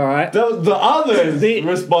 violence. No. All right. The others The-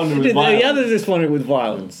 responded with The violence. others responded with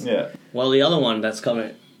violence. Yeah. Well, the other one that's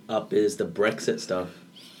coming up is the Brexit stuff.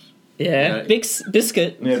 Yeah.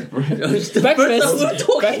 Biscuit. Yeah, The Breakfast. First time we were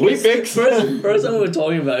talking, we fix. first time we were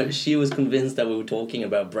talking about it, she was convinced that we were talking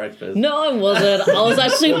about breakfast. No, I wasn't. I was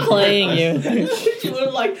actually playing you. We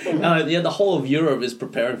were like, the whole of Europe is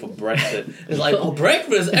preparing for Brexit. It's like, oh,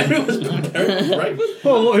 breakfast! Everyone's preparing for breakfast.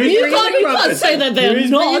 Well, who's You bringing can't, the you can't crumpets? say that they're Who's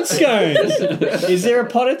not. bringing scones? Is there a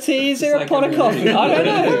pot of tea? Is there It's a pot like of a coffee? really- I don't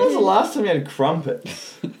When know. was the last time you had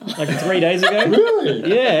crumpets? Like 3 days ago?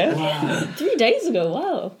 Really? Yeah. 3 days ago,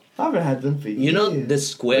 wow. I haven't had them for years. You know the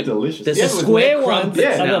square, They're delicious. The Yeah, The with square square ones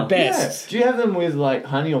crumpets are now. the best. Do you have them with like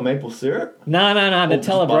honey or maple syrup? No,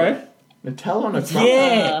 Nutella, bro. Nutella on a crumpet?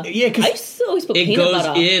 Yeah, yeah, I because used to always put It peanut goes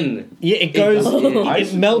butter. in. yeah, it goes, I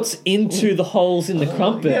used it to melts into the holes in the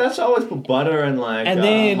crumpet. Yeah, that's why I always put butter and like And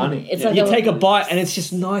then honey. It's Yeah. like You a- take a bite and it's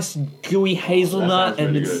just nice gooey hazelnut sounds and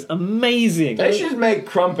really it's good. amazing. They should make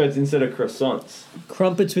crumpets instead of croissants.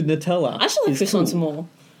 Crumpets with Nutella. I actually like is croissants cool. more.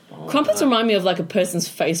 Crumpets remind me of like a person's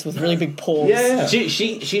face with really big pores. Yeah.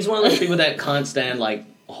 She's one of those people that can't stand like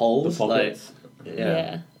holes. The Like, pockets.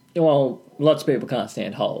 Yeah. Well, lots of people can't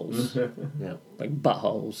stand holes. Yeah. Like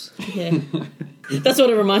buttholes. Yeah. That's what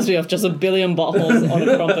it reminds me of, just a billion buttholes on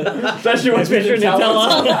a crumpet. Especially when Especially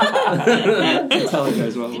Nutella. Nutella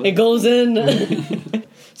goes well with It goes in.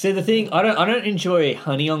 See, the thing, I don't enjoy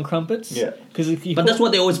honey on crumpets. Yeah. Because if you But that's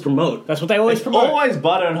what they always promote. that's what they always promote. Always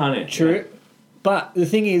butter and honey. True. But the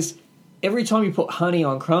thing is, every time you put honey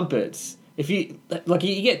on crumpets, if you like,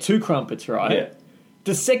 you get 2 crumpets, right? Yeah.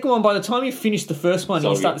 The second one, by the time you finish the first one,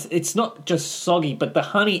 you Soggy. start. It's not just soggy, but the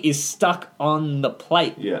honey is stuck on the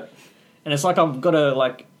plate, Yeah. and it's like I've got to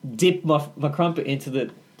like dip my crumpet into the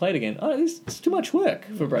plate again. Oh, it's too much work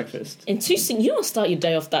for breakfast. And you don't want to start your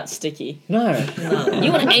day off that sticky. No,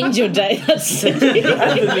 You want to end your day that sticky.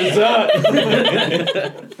 That's the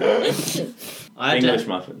dessert. I had English to,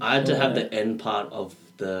 muffin. I had to have the end part of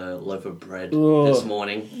the loaf of bread Ugh. this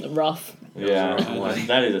morning. Rough. Yeah. Right.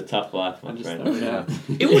 That is a tough life, my I just friend. thought,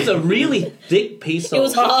 yeah. It was a really thick piece of. It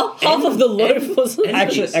was half of the loaf, wasn't it?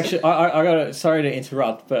 actually, I got a, sorry to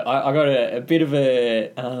interrupt, but I got a bit of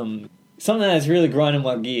a something that's really grinding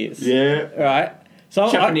my gears. Yeah. Right. So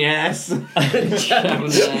Chapping the ass. it's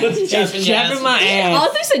chapping my I ass.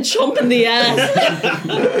 thought you said chomp in the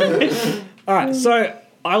ass. All right, so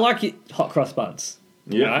I like it, hot cross buns.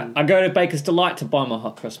 Yeah. Right? I go to Baker's Delight to buy my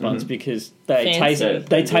hot cross buns because they Fancy.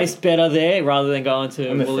 taste better there rather than going to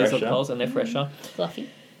And they're Woolies or fresher. Coles, and they're fresher. Fluffy.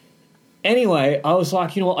 Anyway, I was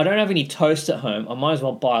like, you know what? I don't have any toast at home. I might as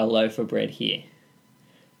well buy a loaf of bread here.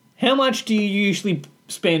 How much do you usually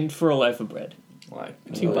spend for a loaf of bread? Like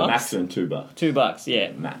 $2? Maximum $2. $2,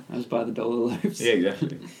 yeah. Nah. I just buy the dollar loaves. Yeah,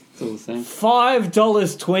 exactly. It's all the same.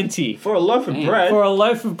 $5.20 For a loaf of Damn. bread. for a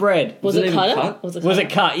loaf of bread. Was it it even cut? cut? Was it Was cut? it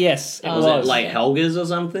cut? Yes, it Oh. Was was. it like Helga's or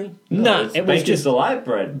something? No, it's it was Baker's just Delight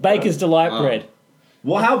bread. Baker's Delight Oh. bread.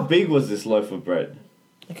 Well, how big was this loaf of bread?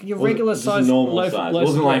 Like your Was it regular just size a normal loaf. size. loaf It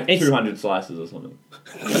wasn't of like bread. It's- 200 slices or something.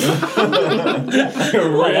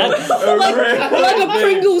 Like a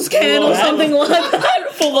Pringles can or something like that,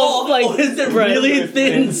 full of Or like. is it really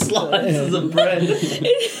thin slices of bread?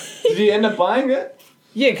 Did you end up buying it?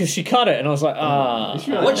 Yeah, because she cut it, and I was like, ah.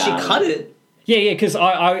 What, she cut it? Yeah, because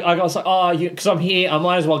I was like, oh, because I'm here, I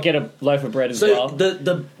might as well get a loaf of bread as So well.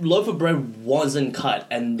 the loaf of bread wasn't cut,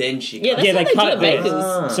 and then she cut Yeah, it. that's Yeah, how they they cut do it at there.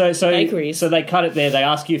 Baker's. So Bakeries. so they cut it there. They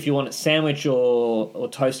ask you if you want it sandwich or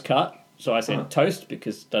toast cut. So I said toast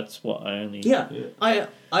because that's what I only. Yeah,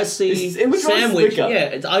 I see Which one's sandwich. thicker?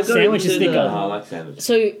 Yeah, I go Sandwich into is the- thicker. Oh, I like sandwiches.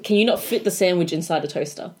 So, can you not fit the sandwich inside a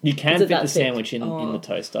toaster? You can Is it fit that the thick? sandwich in Oh. the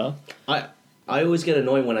toaster. I always get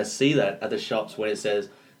annoyed when I see that at the shops when it says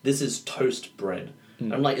this is toast bread.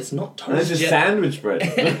 I'm like, it's not And it's toast just yet. sandwich bread.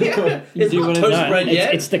 It's do not wanna toast No, bread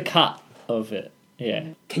yet. it's the cut of it. Yeah.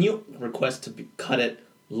 Can you request to cut it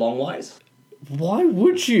longwise? Why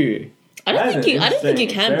would you? I don't That's think an you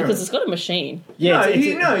can interesting because it's got a machine. Yeah,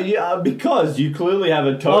 because you clearly have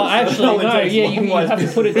a toast. Oh, actually, that no. takes Yeah, long you ways have to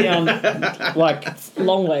put it down like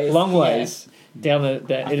Long ways. long ways down the.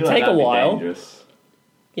 I feel It'll like take a that'd be while. dangerous.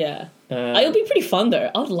 Yeah. Uh, It'll be pretty fun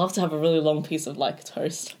though. I'd love to have a really long piece of like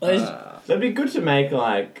toast. So it'd be good to make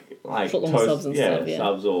like Footlong toast, subs and stuff, yeah.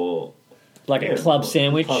 subs or like a club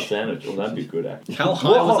sandwich. Club sandwich. Well, that'd be good. Actually. How high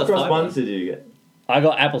What was hot the cross fibre? buns did you get? I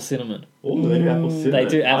got apple cinnamon. Oh, they do apple cinnamon. They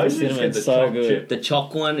do apple I usually just cinnamon, get the so choc good. chip. The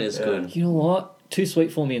chalk one is Yeah. good. You know what? Too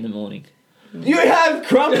sweet for me in the morning. You have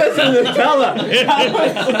crumpets and Nutella.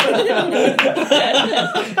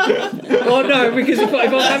 Oh no, because if I'm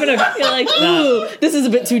having a You're like, ooh, this is a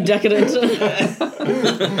bit too decadent.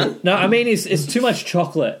 no, I mean it's too much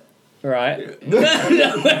chocolate, right?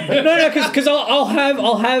 no, because I'll have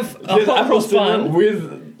a There's hot apple cross cinnamon bun.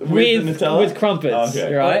 with With the Nutella? with crumpets,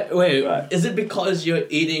 Okay. right? Wait, Right. is it because you're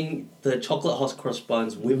eating the chocolate hot cross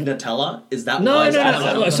buns with Nutella? Is that No, why?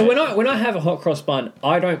 no. So when I have a hot cross bun,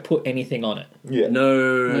 I don't put anything on it. Yeah.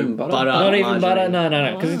 No even butter? butter. Not even butter. margarine.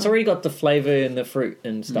 No, because it's already got the flavor and the fruit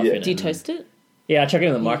and stuff Yeah. in it. Do you toast it? Yeah, I chuck it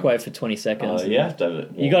in the microwave for 20 seconds. You have to have it.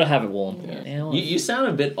 You got to have it warm. Yeah. You sound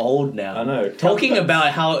a bit old now. I know. Talking Cup- about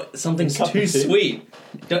how something's Cup too of tea. sweet.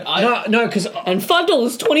 No, because And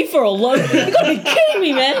 $5.20 for a loaf. You gotta be kidding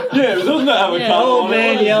me, man. Yeah, it doesn't have a Yeah. cup old on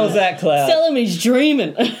man it. yells at cloud. Tell him he's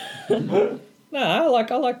dreaming. No, I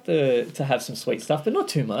like to have some sweet stuff, but not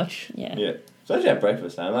too much. Yeah. Yeah. Especially at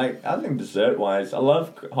breakfast time. Like, I think dessert wise, I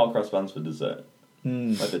love hot cross buns for dessert.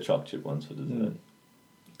 Mm. Like the choc chip ones for dessert.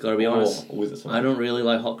 Gotta be honest, Or with it I don't really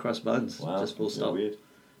like hot cross buns. Wow. Just full that's stop. weird.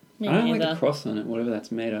 Me I don't like neither. the cross on it, whatever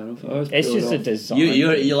that's made out of. I always It's peel it just a off. design.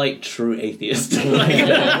 You're like true atheist. I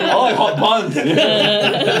like hot buns.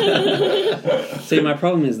 See, my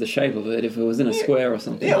problem is the shape of it. If it was in a square or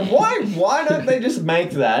something. Yeah, why don't they just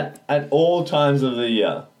make that at all times of the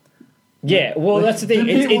year? Yeah, well, that's the thing.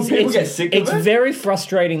 Do people get sick of it's it? very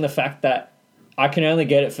frustrating the fact that I can only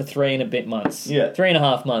get it for 3 and a bit months. Yeah.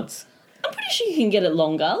 3.5 months. I'm pretty sure you can get it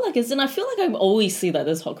longer. Like, as in, I feel like I always see that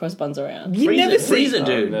there's hot cross buns around. You never see. freeze it, I've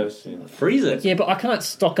dude. never seen it. Freeze it. Yeah, but I can't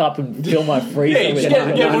stock up and fill my freezer Yeah, you with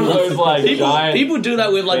just get one of those like People, giant. people do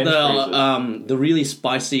that with like bench the really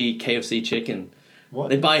spicy KFC chicken. What?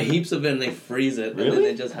 They buy heaps of it and they freeze it, and then Really?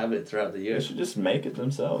 they just have it throughout the year. They should just make it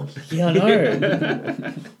themselves. Yeah, I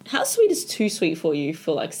know. How sweet is too sweet for you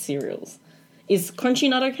for, like, cereals? Is Crunchy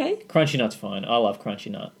Nut okay? Crunchy Nut's fine. I love Crunchy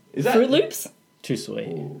Nut. Is that Fruit Loops? Too sweet.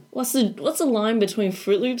 Ooh. What's the line between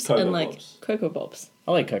Fruit Loops Cocoa and, like, Pops. Cocoa Pops?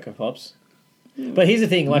 I like Cocoa Pops. But here's the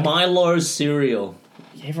thing, like, Milo's cereal.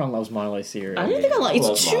 everyone loves Milo cereal. I don't think I like.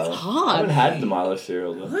 love It's too Milo. I hard. haven't had the Milo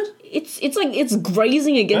cereal though. What? It's like it's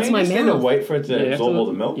grazing against Don't my you just need to mouth. wait for it to Yeah, you have absorb to all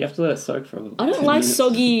let- the milk? You have to let it soak for a I don't 10 like minutes.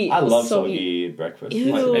 soggy. I love soggy breakfast. Ew.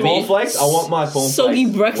 Like Maybe- cornflakes. I want my cornflakes. Soggy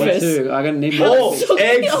Me breakfast. too. I gotta need Oh, more. Soggy-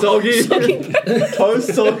 egg soggy, Soggy breakfast. toast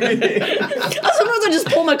soggy. Sometimes I just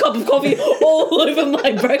pour my cup of coffee all over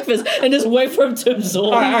my breakfast and just wait for it to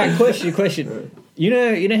absorb. All right, question. You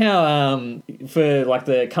know how for like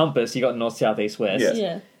the compass you got north, south, east, west. Yeah.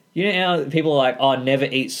 Yeah. You know how people are like, oh, never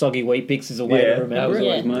eat soggy wheat bix is a way Yeah. to That remember was it. Yeah.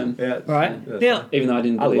 always mine. Yeah, Right? that's Now, fine. Even though I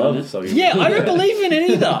didn't I believe in love it. soggy. yeah, I don't believe in it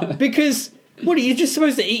either because what are you just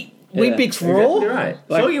supposed to eat wheat Yeah. bix raw? Exactly right.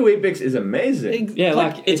 Like- Soggy wheat bix is amazing. Yeah,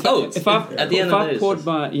 like it's oats. If I At the end if of I the day, it's poured just-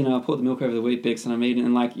 my I poured the milk over the wheat bix and I'm eating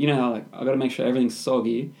and like you know how like I got to make sure everything's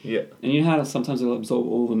soggy Yeah, and you know how sometimes it'll absorb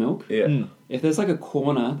all the milk. yeah. Mm. If there's like a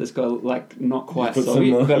corner that's got like not quite Put some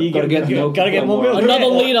soggy, more. got to get the milk. Gotta get more milk. Another Yeah.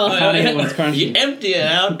 liter. Can't eat it when it's crunchy. You empty it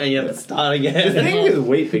out and you have to start The again. thing with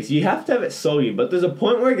wheat bix, you have to have it soggy, but there's a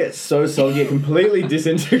point where it gets so soggy it completely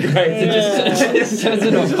disintegrates. It just Turns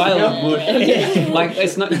into a pile of mush. Like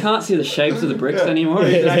it's not you can't see the shapes of the bricks anymore.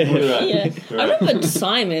 exactly right. Yeah. I remember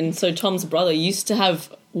Simon, so Tom's brother, used to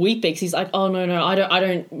have wheat bix. He's like, oh no, I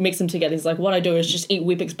don't mix them together. He's like, what I do is just eat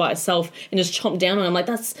wheat bix by itself and just chomp down on it. I'm like,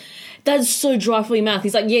 that's so dry for your mouth.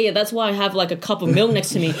 He's like, yeah, that's why I have like a cup of milk next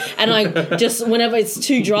to me, and I just whenever it's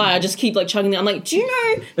too dry, I just keep like chugging it. I'm like, do you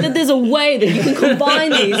know that there's a way that you can combine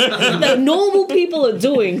these that normal people are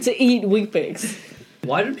doing to eat wheat bix?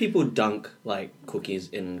 Why do people dunk like cookies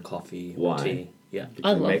in coffee or Why? tea? Yeah.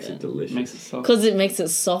 I It love makes it. it delicious. Makes it soft. Because it makes it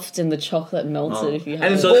soft and the chocolate melts Oh. it if you have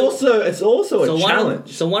And it's it. also So a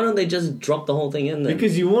challenge why don't they just drop the whole thing in there?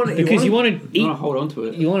 because you want Because you want to You eat, want to hold on to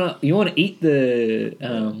it. you want to eat the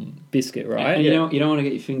biscuit, right? And you don't want to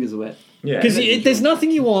get your fingers wet. yeah, Because there's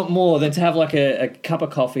nothing you want more than to have like a cup of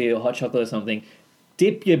coffee or hot chocolate or something,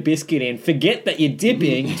 dip your biscuit in, forget that you're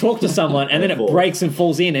dipping, talk to someone, and then it Falls. breaks and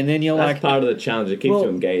falls in, and then you're that's like, part of the challenge. It keeps Well, you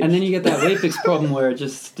engaged. And then you get that wheat bix problem where it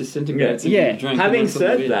just disintegrates. Yeah. into your drink. Having and it's something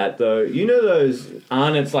said weird. that, though, you know those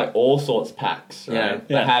Arnott's like all sorts packs, right? Yeah. That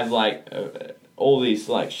Yeah. have like all these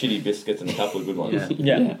like shitty biscuits and a couple of good ones.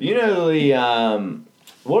 Yeah. yeah. You know the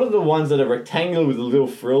what are the ones that are rectangular with the little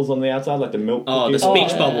frills on the outside, like the milk? Oh, the cookies?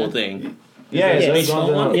 speech yeah. bubble thing. Yeah, Yeah, those speech ones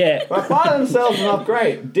are bubble not- Yeah. But by themselves, not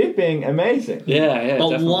great. Dipping, amazing. Yeah, yeah. But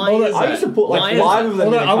definitely. why is I that? used to put Why like is 5 that? of them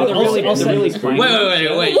Although in a I would cup. also- Really- also- really Wait, spring.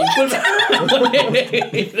 Wait.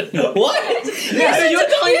 What? Yeah, you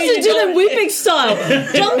used to do them wheat bix style.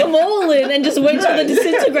 Dunk them all in and just wait till they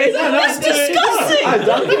disintegrate. That's disgusting. I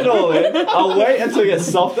dunk it all in. I'll wait until it gets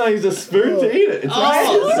soft, and I use a spoon to eat it. It's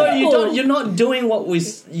Oh, so horrible. you're not doing what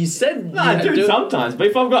you said. No, I you do sometimes, but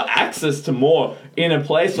if I've got access to more in a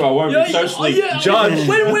place where I won't be so Oh, actually yeah. judge.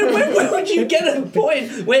 When would you get a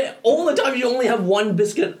point where all the time you only have one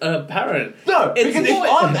biscuit parent? No, It's because if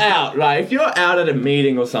not- I'm out, right? If you're out at a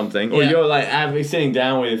meeting or something, or Yeah. you're like sitting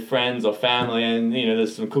down with friends or family, and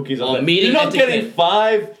there's some cookies on there, meeting you're not etiquette. getting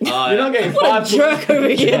 5. You're not getting What 5 a jerk over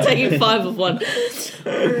here taking 5 of one.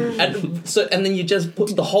 And then you just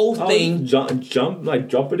put the whole thing. Jump, like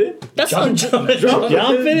drop it in. That's not Jump it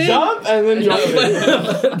in? Jump, and then drop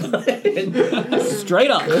it in.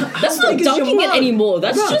 Straight up. That's not Because your dunking it mug- anymore.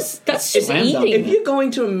 That's No. just Slam dunk. If eating. you're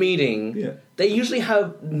going to a meeting, Yeah. they usually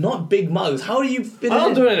have not big mugs. How do you fit I'm it not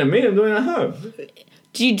in? doing it in a meeting, I'm doing it at home.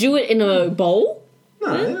 Do you do it in a bowl?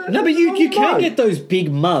 No, but you can get those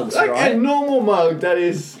big mugs, like right? a normal mug that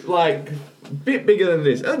is like a bit bigger than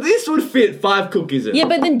this. This would fit 5 cookies in. Yeah,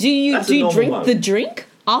 but then do you That's a normal drink mug. the drink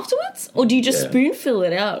afterwards, or do you just Yeah. spoon fill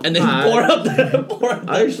it out? And then Nah, pour out the.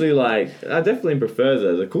 I actually I definitely prefer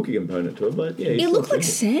the cookie component to it, but yeah. It looked like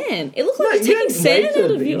sand. It looked No, like you're taking sand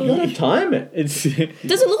out of you your. gotta time it. It's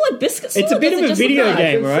Does it look like biscuits? It's a bit of a video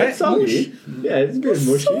game, right? It's soggy. Yeah, it's a bit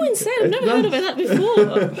mushy. So insane. I've never heard of that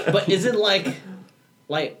before. But is it like,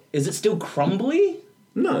 is it still crumbly?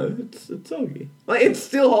 No, it's soggy. Like it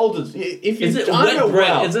still holds its. If you Is it time wet it bread?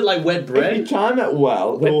 well, Is it like wet if you bread? time it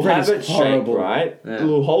well, Wet it will bread have is its shape, horrible. right? Yeah. It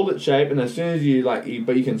will hold its shape, and as soon as you but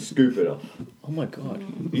you can scoop it off. oh my god.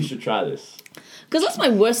 You should try this. Because that's my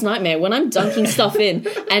worst nightmare when I'm dunking stuff in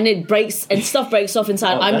and it breaks and stuff breaks off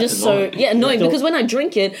inside. Oh, I'm that's just annoying. annoying because when I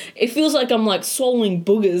drink it, it feels like I'm like swallowing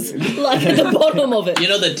boogers like at the bottom of it. You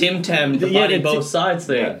know the Tim Tam Yeah, dividing the both sides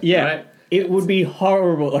thing. Yeah. Right? It would be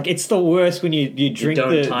horrible. Like it's the worst when you drink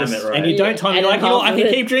don't time it right. and you don't time it. And You're like, then I half can of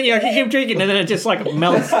it- keep drinking, and then it just like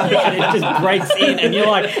melts and it just breaks in, and you're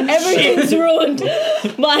like, Everything's ruined.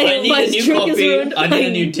 I My need my a new drink is copy. ruined. I need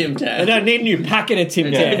a new Tim I Tam. don't need a new packet of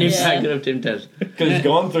Tim Yeah. A new Tams. Yeah. packet of Tim Tams. Because it's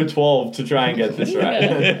gone through 12 to try and get this right.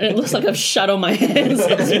 And it looks like I've shat on my hands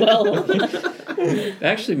as well. They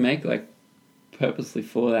actually make like purposely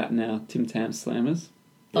for that now. Tim Tam Slammers.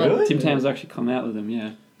 Really? Tim Tam's actually come out with them.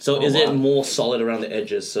 Yeah. So Oh, is it wow. more solid around the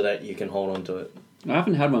edges so that you can hold on to it? I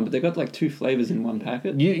haven't had one, but they got like 2 flavors in one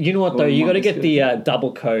packet. You know what though? Or You got to one get the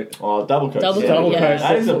double coat. Oh, double coat. Double yeah. coat, Double yeah. coat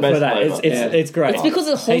That is the for best that. flavour. It's Yeah. it's great. It's because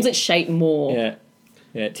it holds Hey. its shape more. Yeah,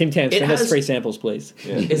 yeah. Tim Tams, It send us has- 3 samples, please.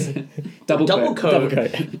 Yeah. Is Double double coat. Double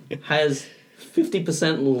coat coat. has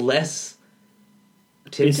 50% less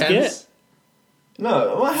Tim Biscuit? Tams?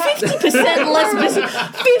 No, what happened? 50% less biscuit.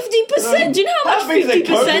 50%. Do you know how How much big is it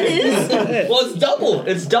 50% is? Well, it's double.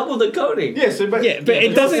 It's double the coating. Yeah, so but Yeah, but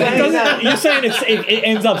it doesn't. It doesn't. You're saying it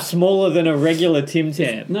ends up smaller than a regular Tim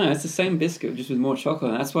Tam. No, it's the same biscuit, just with more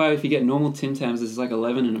chocolate. That's why if you get normal Tim Tams, there's like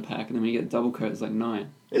 11 in a pack, and then when you get double coat, it's like 9.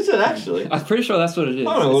 Is it actually? I'm pretty sure that's what it is.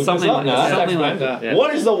 I'm gonna look It's something this up like, now. it's That's something like expensive. that. Yeah.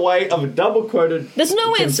 What is the weight of a double coated? There's no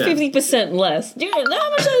way Tim it's Tam? 50% less. Do you know how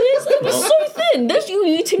much that is? It's so thin. There's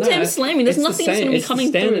you Tim Tam slamming. There's it's nothing the that's same, going to be it's the coming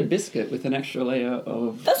standard through. biscuit with an extra layer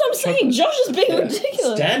of That's what I'm saying. Josh is being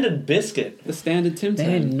ridiculous. Standard biscuit. the standard Tim Tam.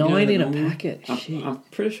 Man, You know, 9 the in a normal- packet. Shit. I'm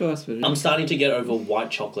pretty sure that's what it is. I'm starting to get over white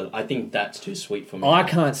chocolate. I think that's too sweet for me. I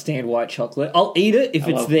can't stand white chocolate. I'll eat it if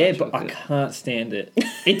I it's love there, white but I chocolate. can't stand it.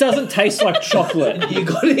 It doesn't taste like chocolate. You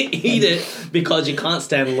gotta eat it because you can't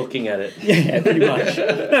stand looking at it. Yeah, pretty much.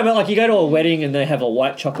 No, but like you go to a wedding and they have a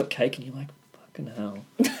white chocolate cake, and you're like, fucking hell.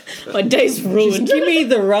 My day's Just ruined. give me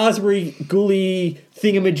the raspberry gooey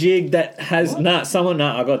thingamajig that has I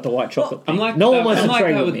got the white chocolate. I'm thing. like no that, one wants I'm to like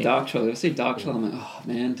trade that with with me. dark chocolate. I see dark chocolate, I'm like, oh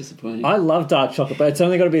man, disappointing. I love dark chocolate, but it's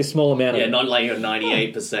only got to be a small amount Yeah, of it. not like a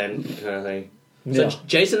 98% kind of thing. Yeah. So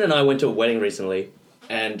Jason and I went to a wedding recently,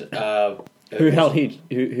 and Who held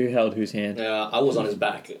whose hand? I was on his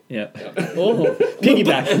back. Yeah. Oh.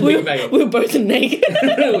 Piggyback. We Piggyback. were both naked.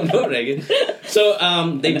 Not naked. So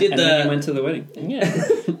they did and then you the went to the wedding. Yeah.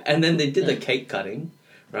 and then they did the cake cutting,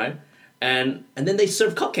 right? And then they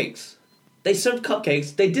served cupcakes. They served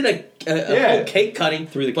cupcakes. They did a Yeah. whole cake cutting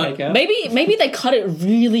Threw the but cake out. Maybe they cut it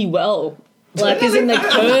really well. Like, as in they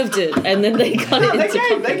curved it and then they cut it They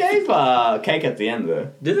into gave cake at the end though.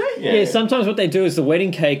 Did they? Yeah, sometimes what they do is the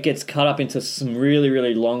wedding cake gets cut up into some really,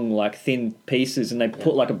 really long, like thin pieces, and they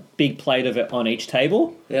put like a big plate of it on each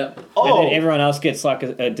table, Yeah. and Oh, then everyone else gets like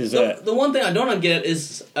a dessert. The one thing I don't get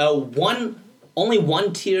is only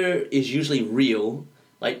one tier is usually real.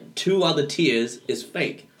 Like 2 other tiers is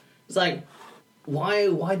fake. It's like, why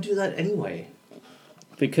do that anyway?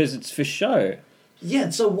 Because it's for show.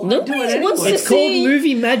 Yeah, so why Nobody do it wants anyway? to It's called see-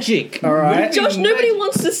 movie magic, all right? Josh, nobody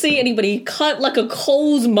wants to see anybody cut like a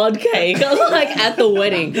Coles mud cake like at the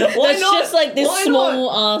wedding. That's not? just like this Why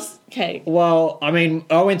small ass cake. Well, I mean,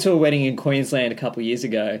 I went to a wedding in Queensland a couple of years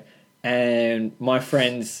ago, and my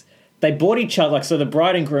friends, they bought each other, like, so the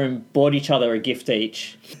bride and groom bought each other a gift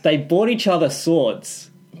each. They bought each other swords.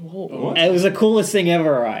 Whoa. It was the coolest thing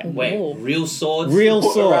ever, right? Wait, Whoa. real swords? Real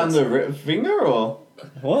Put around swords. the finger or?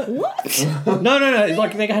 What? What? No.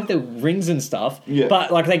 Like, they had the rings and stuff. Yeah.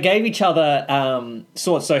 But, like, they gave each other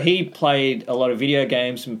swords. So he played a lot of video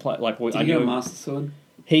games and played, like, Did you get a Master Sword?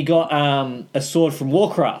 he got a sword from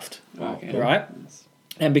Warcraft. Okay. Right?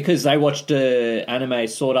 And because they watched anime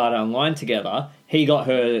Sword Art Online together, he got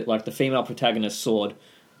her, like, the female protagonist sword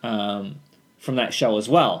from that show as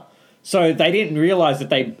well. So they didn't realise that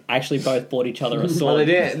they actually both bought each other a sword. Oh, they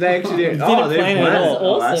didn't. They actually didn't. Didn't plan it at all.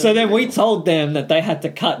 Oh, that's- So then we told them that they had to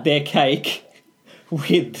cut their cake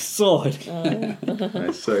with the sword.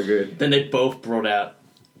 That's so good. Then they both brought out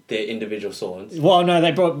their individual swords. Well, no,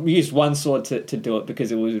 they used one sword to do it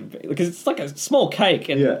because it's like a small cake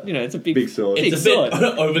and Yeah. you know it's a Big sword. Big It's a bit sword.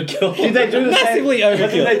 overkill. Did they do the Massively same?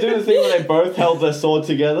 overkill. Did they do the thing where they both held their sword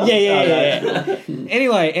together? Yeah.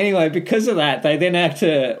 Anyway, because of that, they then had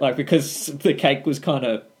to, like, because the cake was kind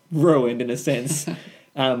of ruined in a sense,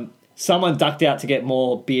 someone ducked out to get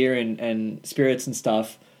more beer and spirits and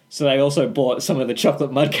stuff. So they also bought some of the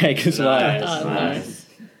chocolate mud cake as Nice. well. Oh, nice.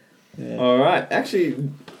 All right. Actually,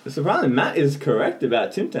 surprisingly, Matt is correct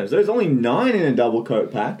about Tim Tams. There's only 9 in a double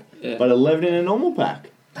coat pack, Yeah. but 11 in a normal pack.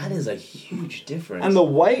 That is a huge difference. And the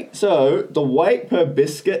weight per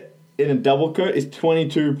biscuit in a double coat is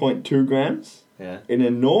 22.2 grams. yeah. In a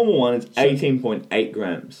normal one, it's 18.8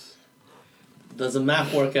 grams. Does the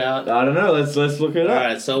math work out? I don't know. Let's look it up.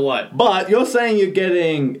 Alright, so what? But you're saying you're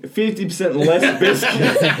getting 50% less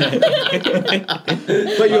biscuits.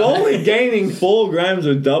 But you're only gaining 4 grams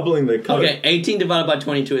or doubling the coat. Okay, 18 divided by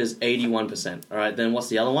 22 is 81%. Alright, then what's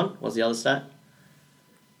the other one? What's the other stat?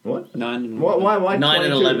 What? 9 and Why 9 and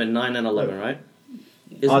 22? 11. 9 and 11, right?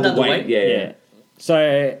 Isn't Oh, that the weight? Yeah. Yeah.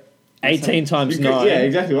 So 18 times You could- 9. yeah,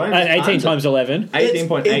 exactly. Why not just 18 times it? times 11.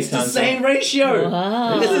 18.8 It's the times. same ratio.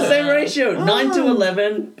 Wow. It's the same ratio. 9 to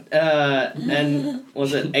 11, and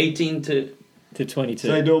was it 18 to... To 22.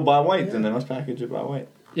 So they do it by weight, then they must package it by weight.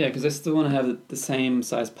 Yeah, because they still want to have the same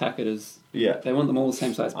size packet as... Yeah. They want them all the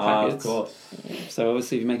same size Ah, of packets. course. So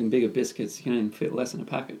obviously if you're making bigger biscuits, you can only fit less in a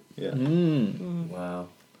packet. Yeah. Wow.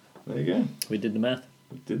 There you go. We did the math.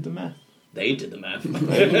 Did the math. They did the math.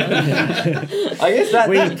 I guess that.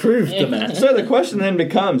 We proved the math. So the question then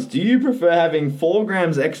becomes: do you prefer having 4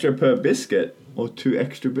 grams extra per biscuit or 2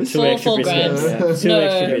 extra biscuits? 2 extra 4 biscuits. grams. 2 No.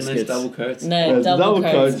 extra Nice biscuits. double coats. No, There's double double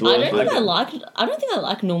coats. coats I worth don't think it. I don't think I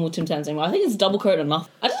like normal Tim Tams anymore. I think it's double coat enough.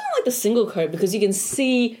 I just don't like the single coat because you can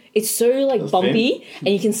see it's so like That's bumpy and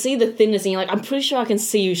you can see the thinness and you're like, I'm pretty sure I can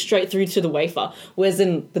see you straight through to the wafer. Whereas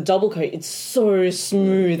in the double coat, it's so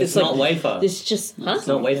smooth. It's like not wafer. It's just It's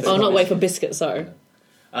not wafer. Oh, not wafer biscuit. Sorry.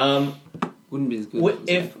 Wouldn't be as good.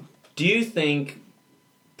 If do you think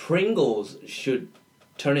Pringles should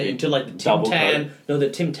turn it into like the Tim Double Tam? coat. No, the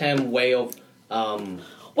Tim Tam way of.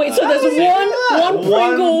 Wait, so there's one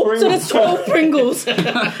Pringle, so there's 12 Pringles, and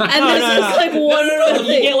there's just like one.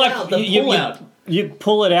 You get like The pull-out. you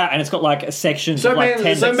pull it out and it's got like a section So, of like 10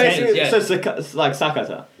 basically, yeah. so it's like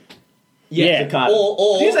sakata. Yeah. Sakata.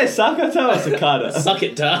 Or Did you say sakata or sakata? suck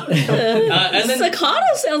it down. And then Cicada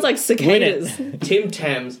sounds like cicadas. Tim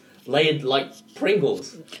Tams layered like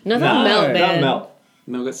Pringles. No, No, that melt, man. that melt.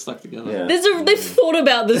 And they'll get stuck together. Yeah. They've thought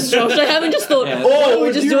about this, Josh. They haven't just thought, Yeah. why don't Or we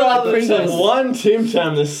would just you do it like rather take Pringles? one Tim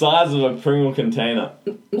Tam the size of a Pringle container?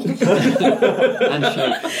 And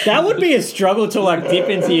shake. That would be a struggle to like dip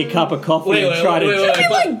into your cup of coffee and try to.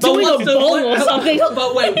 like doing a bowl or something.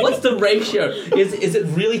 But wait, what's the ratio? Is it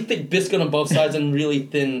really thick biscuit on both sides and really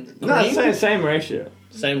thin cream? No, it's the same ratio.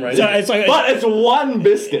 Same So ratio. it's like But it's one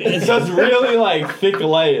biscuit, so it's really like thick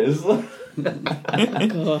layers.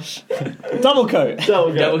 Gosh. double coat.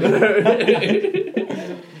 Double Double coat.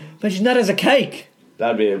 Imagine that as a cake.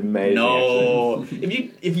 That'd be amazing. No. If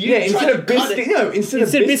you Yeah, try instead to of cut biscuit, it- instead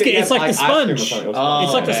of biscuit, you it's have, like the ice cream or sponge. something, or Oh,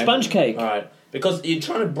 It's like okay. a sponge cake. All right, because you're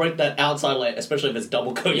trying to break that outside layer, especially if it's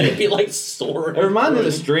double coat. You'd be like sore. It reminds me of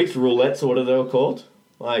the street roulettes or whatever they were called.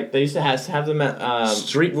 Like they used to have them at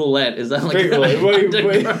Street roulette. Is that like street roulette.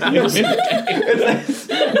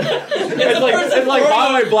 It's like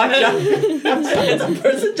highway blackjack. It's a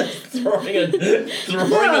person just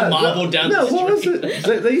throwing a marble down No, the what was street.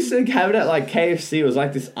 it? They used to have it at like KFC. It was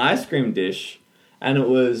like this ice cream dish, and it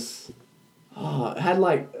was it had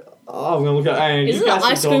like I'm gonna look at. Isn't it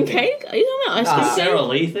ice cream cake? Are you talking about ice cream Sarah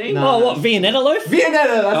Lee thing? No. Oh, what, Viennetta loaf?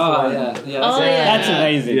 Viennetta. That's Oh, right. yeah. Oh, yeah. That's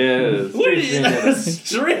amazing. Yeah. What is that?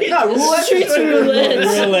 Street? No, roulette. Street roulette.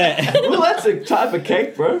 Roulette. Roulette's a type of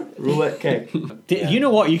cake, bro. Roulette cake. You know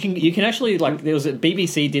what? You can actually like there was a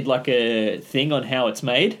BBC did like a thing on how it's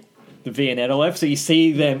made. the Viennetta loaf. So you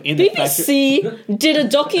see them in the factory. BBC did a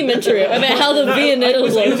documentary about how the Viennetta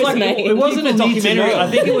loaf It was is like, made. it wasn't a People need to documentary. know. I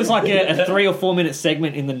think it was like a 3 or 4 minute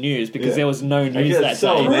segment in the news because there was no news Okay, that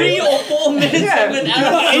so day. amazing. 3 or 4 minutes of an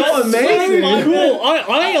hour. so amazing. Cool.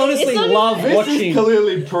 I honestly It's not- love This watching. is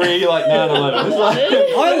clearly pre like 9/11. It's like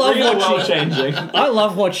I love real watching. world changing. I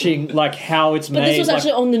love watching like how it's But made. this was like,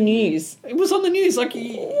 actually on the news. it was on the news. Like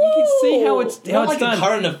you can see how it's Not like done. a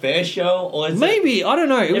current affairs show, or is it, Maybe I don't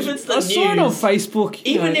know. It If was, it's the I saw it on news, Facebook.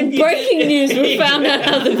 even if you Breaking did- news, we found out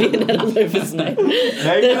how the Viennetta loaf is made.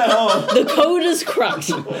 Maybe that all. The code is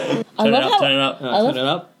cracked. I Turn it love up, how turn it up. love- turn it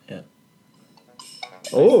up.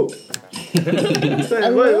 Oh.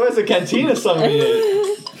 Where's the cantina song here?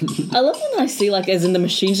 I love when I see like as in the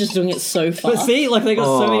machines just doing it so fast. But see, like they got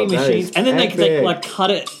so Oh, many that machines, is and then they epic. like cut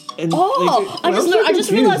it. And Oh, I just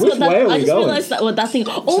confused. realized Which what that. way are we I just going? realized that what that thing.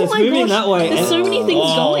 Oh it's my moving gosh! that way, There's and- so many things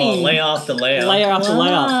Oh, going. layer after layer. layer after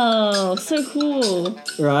layer, Wow, so cool.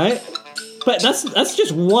 right? But that's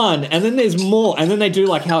just one, and then there's more, and then they do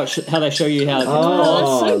like how they show you how.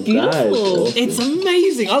 Oh, that's so beautiful. It's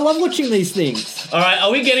amazing. I love watching these things. All right,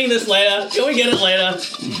 are we getting this later? Can we get it later?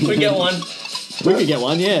 Can we get one? We could get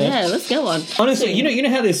one, yeah. Yeah, let's get one. Honestly, you know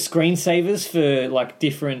how there's screensavers for like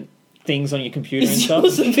different things on your computer and Is stuff.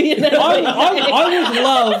 yours a Viennetta? I would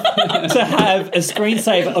love to have a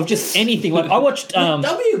screensaver of just anything. Like I watched, That'd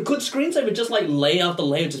be a good screensaver, just like layer after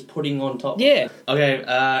layer, just putting on top. yeah. Okay,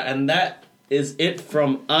 and that is it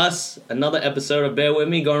from us. Another episode of Bear With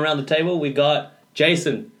Me. Going around the table, we got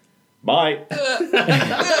Jason, Bye.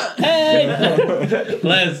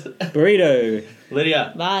 Les, Burrito.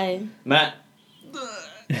 Lydia, Bye. Matt,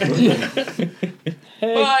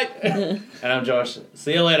 bye, and I'm Josh.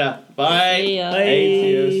 See you later. Bye. See ya.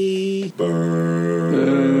 Hey.